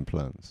butt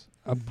implants?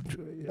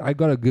 I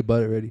got a good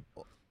butt already.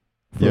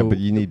 Yeah, So but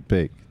you need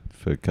big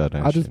for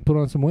Kardashian. I'll just put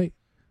on some weight.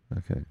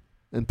 Okay.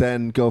 And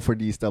then go for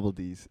these double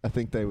Ds. I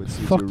think they would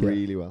suit Fuck you yeah.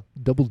 really well.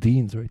 Double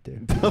Deans right there.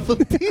 Double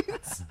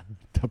Ds.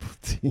 Double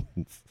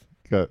Deans.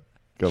 Got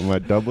my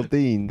double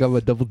Deans. Got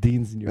my double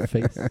Deans in your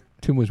face.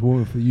 Too much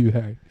woman for you,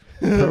 Harry.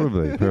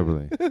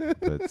 Probably.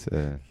 But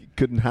You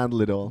couldn't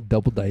handle it all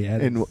Double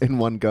Diana. in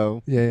one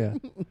go. Yeah.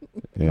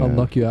 yeah, I'll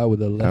knock you out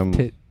with a left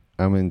tit.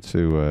 I'm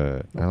into.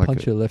 I'll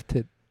punch your left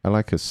tit. I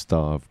like a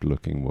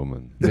starved-looking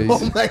woman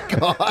Oh my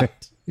god.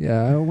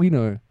 Yeah, we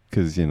know.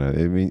 because it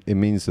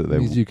means that It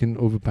means you can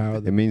overpower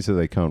it them. means that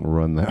they can't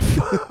run that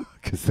far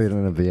because they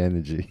don't have the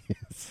energy.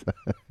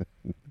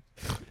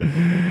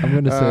 I'm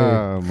gonna say.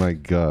 Oh my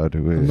god!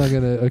 I'm not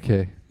gonna.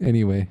 Okay.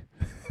 Anyway.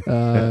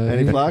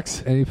 Any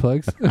plugs? Any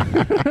plugs?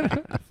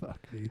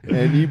 Fuck me.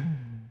 Any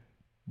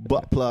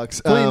butt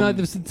plugs? 29th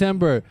of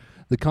September,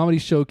 the comedy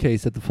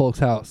showcase at the Folks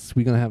House.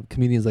 We're going to have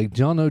comedians like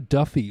John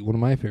O'Duffy, one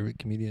of my favorite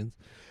comedians.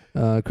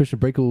 Christian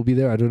Breaker will be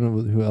there. I don't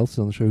know who else is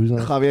on the show. Who's on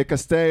it? Javier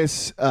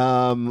Castells.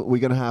 We're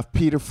going to have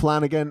Peter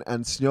Flanagan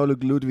and Snjolug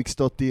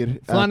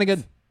Ludvigsdottir.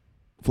 Flanagan.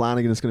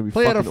 Flanagan is going to be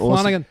Peter fucking awesome.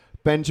 Flanagan.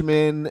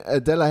 Benjamin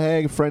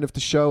Delahaye, friend of the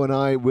show, and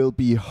I will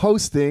be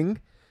hosting.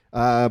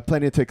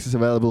 Plenty of tickets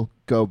available.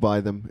 Go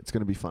buy them. It's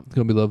going to be fun. It's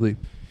going to be lovely.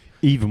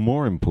 Even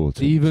more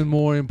important. Even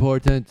more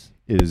important.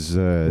 Is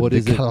What the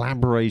is it?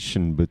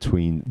 collaboration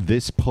between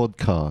this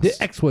podcast The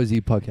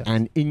XYZ podcast.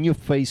 and In Your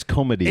Face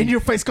Comedy. In your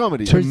face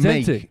comedy. to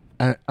Presenting.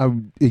 make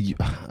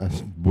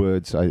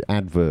words,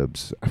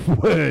 adverbs,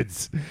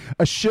 words,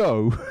 a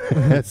show,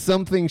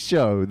 something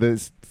show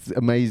that's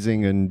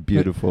amazing and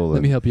beautiful. Let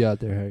and me help you out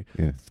there, Harry.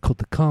 Yeah, It's called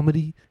the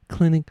Comedy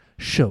Clinic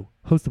Show,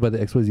 hosted by the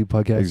XYZ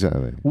podcast.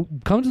 exactly.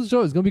 Come to the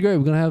show. It's going to be great.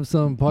 We're going to have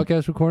some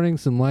podcast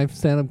recordings, some live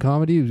stand-up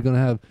comedy. We're going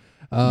to have...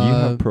 You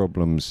have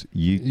problems.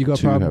 You got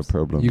too problems. have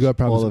problems. You got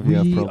problems. All of you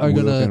have We problems. are We're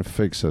going going to to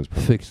fix those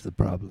fix the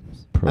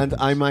problems. And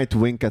I might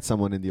wink at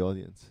someone in the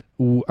audience.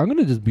 Ooh, I'm going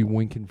to just be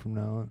winking from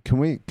now on. Can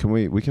we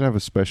can have a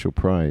special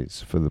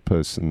prize for the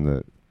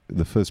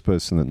first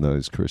person that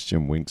knows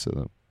Christian winks at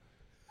them.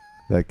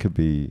 That could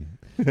be.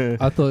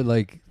 I thought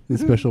like the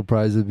special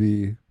prize would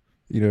be,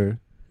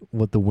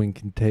 what the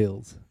wink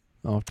entails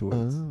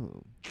afterwards.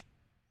 Oh.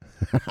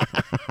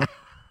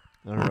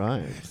 All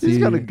right. He's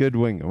got a See- good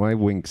wink. My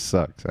wink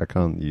sucks. I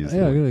can't use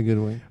Yeah, I that. got a good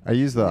wink. I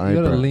use the You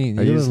eyebrow. gotta lean.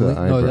 I You use gotta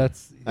the lean. No, eyebrow.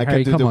 that's I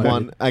Harry, can do come the on.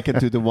 one. I can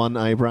do the one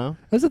eyebrow.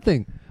 That's the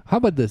thing. How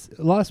about this?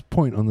 Last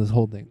point on this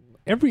whole thing.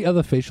 Every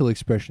other facial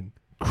expression,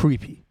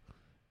 creepy.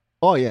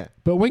 Oh yeah.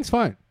 But wink's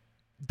fine.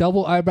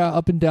 Double eyebrow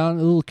up and down,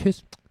 a little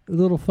kiss, a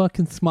little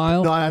fucking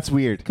smile. No, that's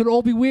weird. Could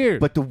all be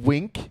weird. But the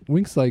wink,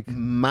 wink's like,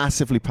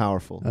 massively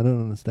powerful. I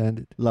don't understand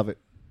it. Love it.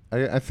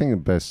 I think the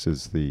best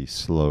is the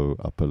slow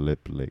upper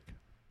lip lick.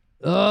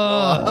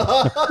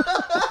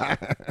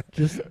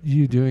 Just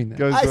you doing that.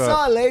 Goes I up.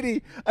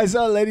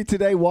 saw a lady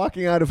today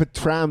walking out of a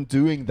tram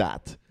doing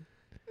that.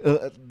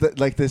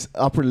 Like this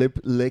upper lip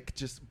lick,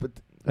 but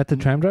At the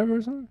tram driver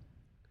or something?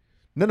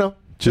 no, just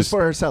Just-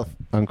 for herself,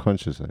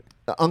 unconsciously.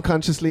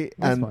 unconsciously,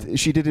 That's and fine.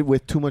 she did it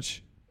with too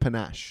much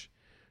panache.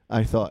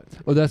 I thought.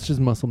 Oh, that's just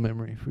muscle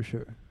memory for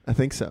sure. I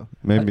think so.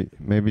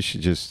 Maybe she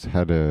just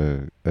had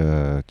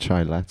a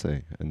chai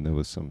latte and there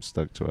was some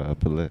stuck to her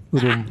upper lip.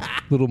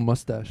 Little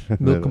mustache. Milk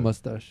Little.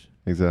 mustache.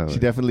 Exactly. She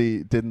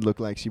definitely didn't look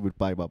like she would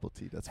buy bubble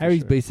tea. That's Harry's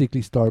for sure.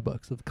 basically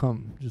Starbucks of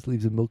cum. Just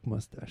leaves a milk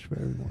mustache for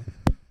everyone.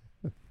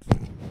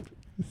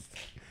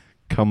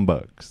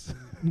 Cumbucks.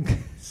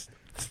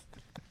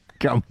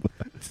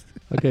 Cumbucks.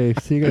 Okay,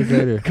 see you guys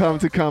later. Come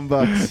to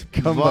Cumbucks.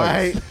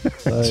 Cumbucks.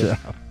 Bye. Bye.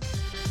 Ciao.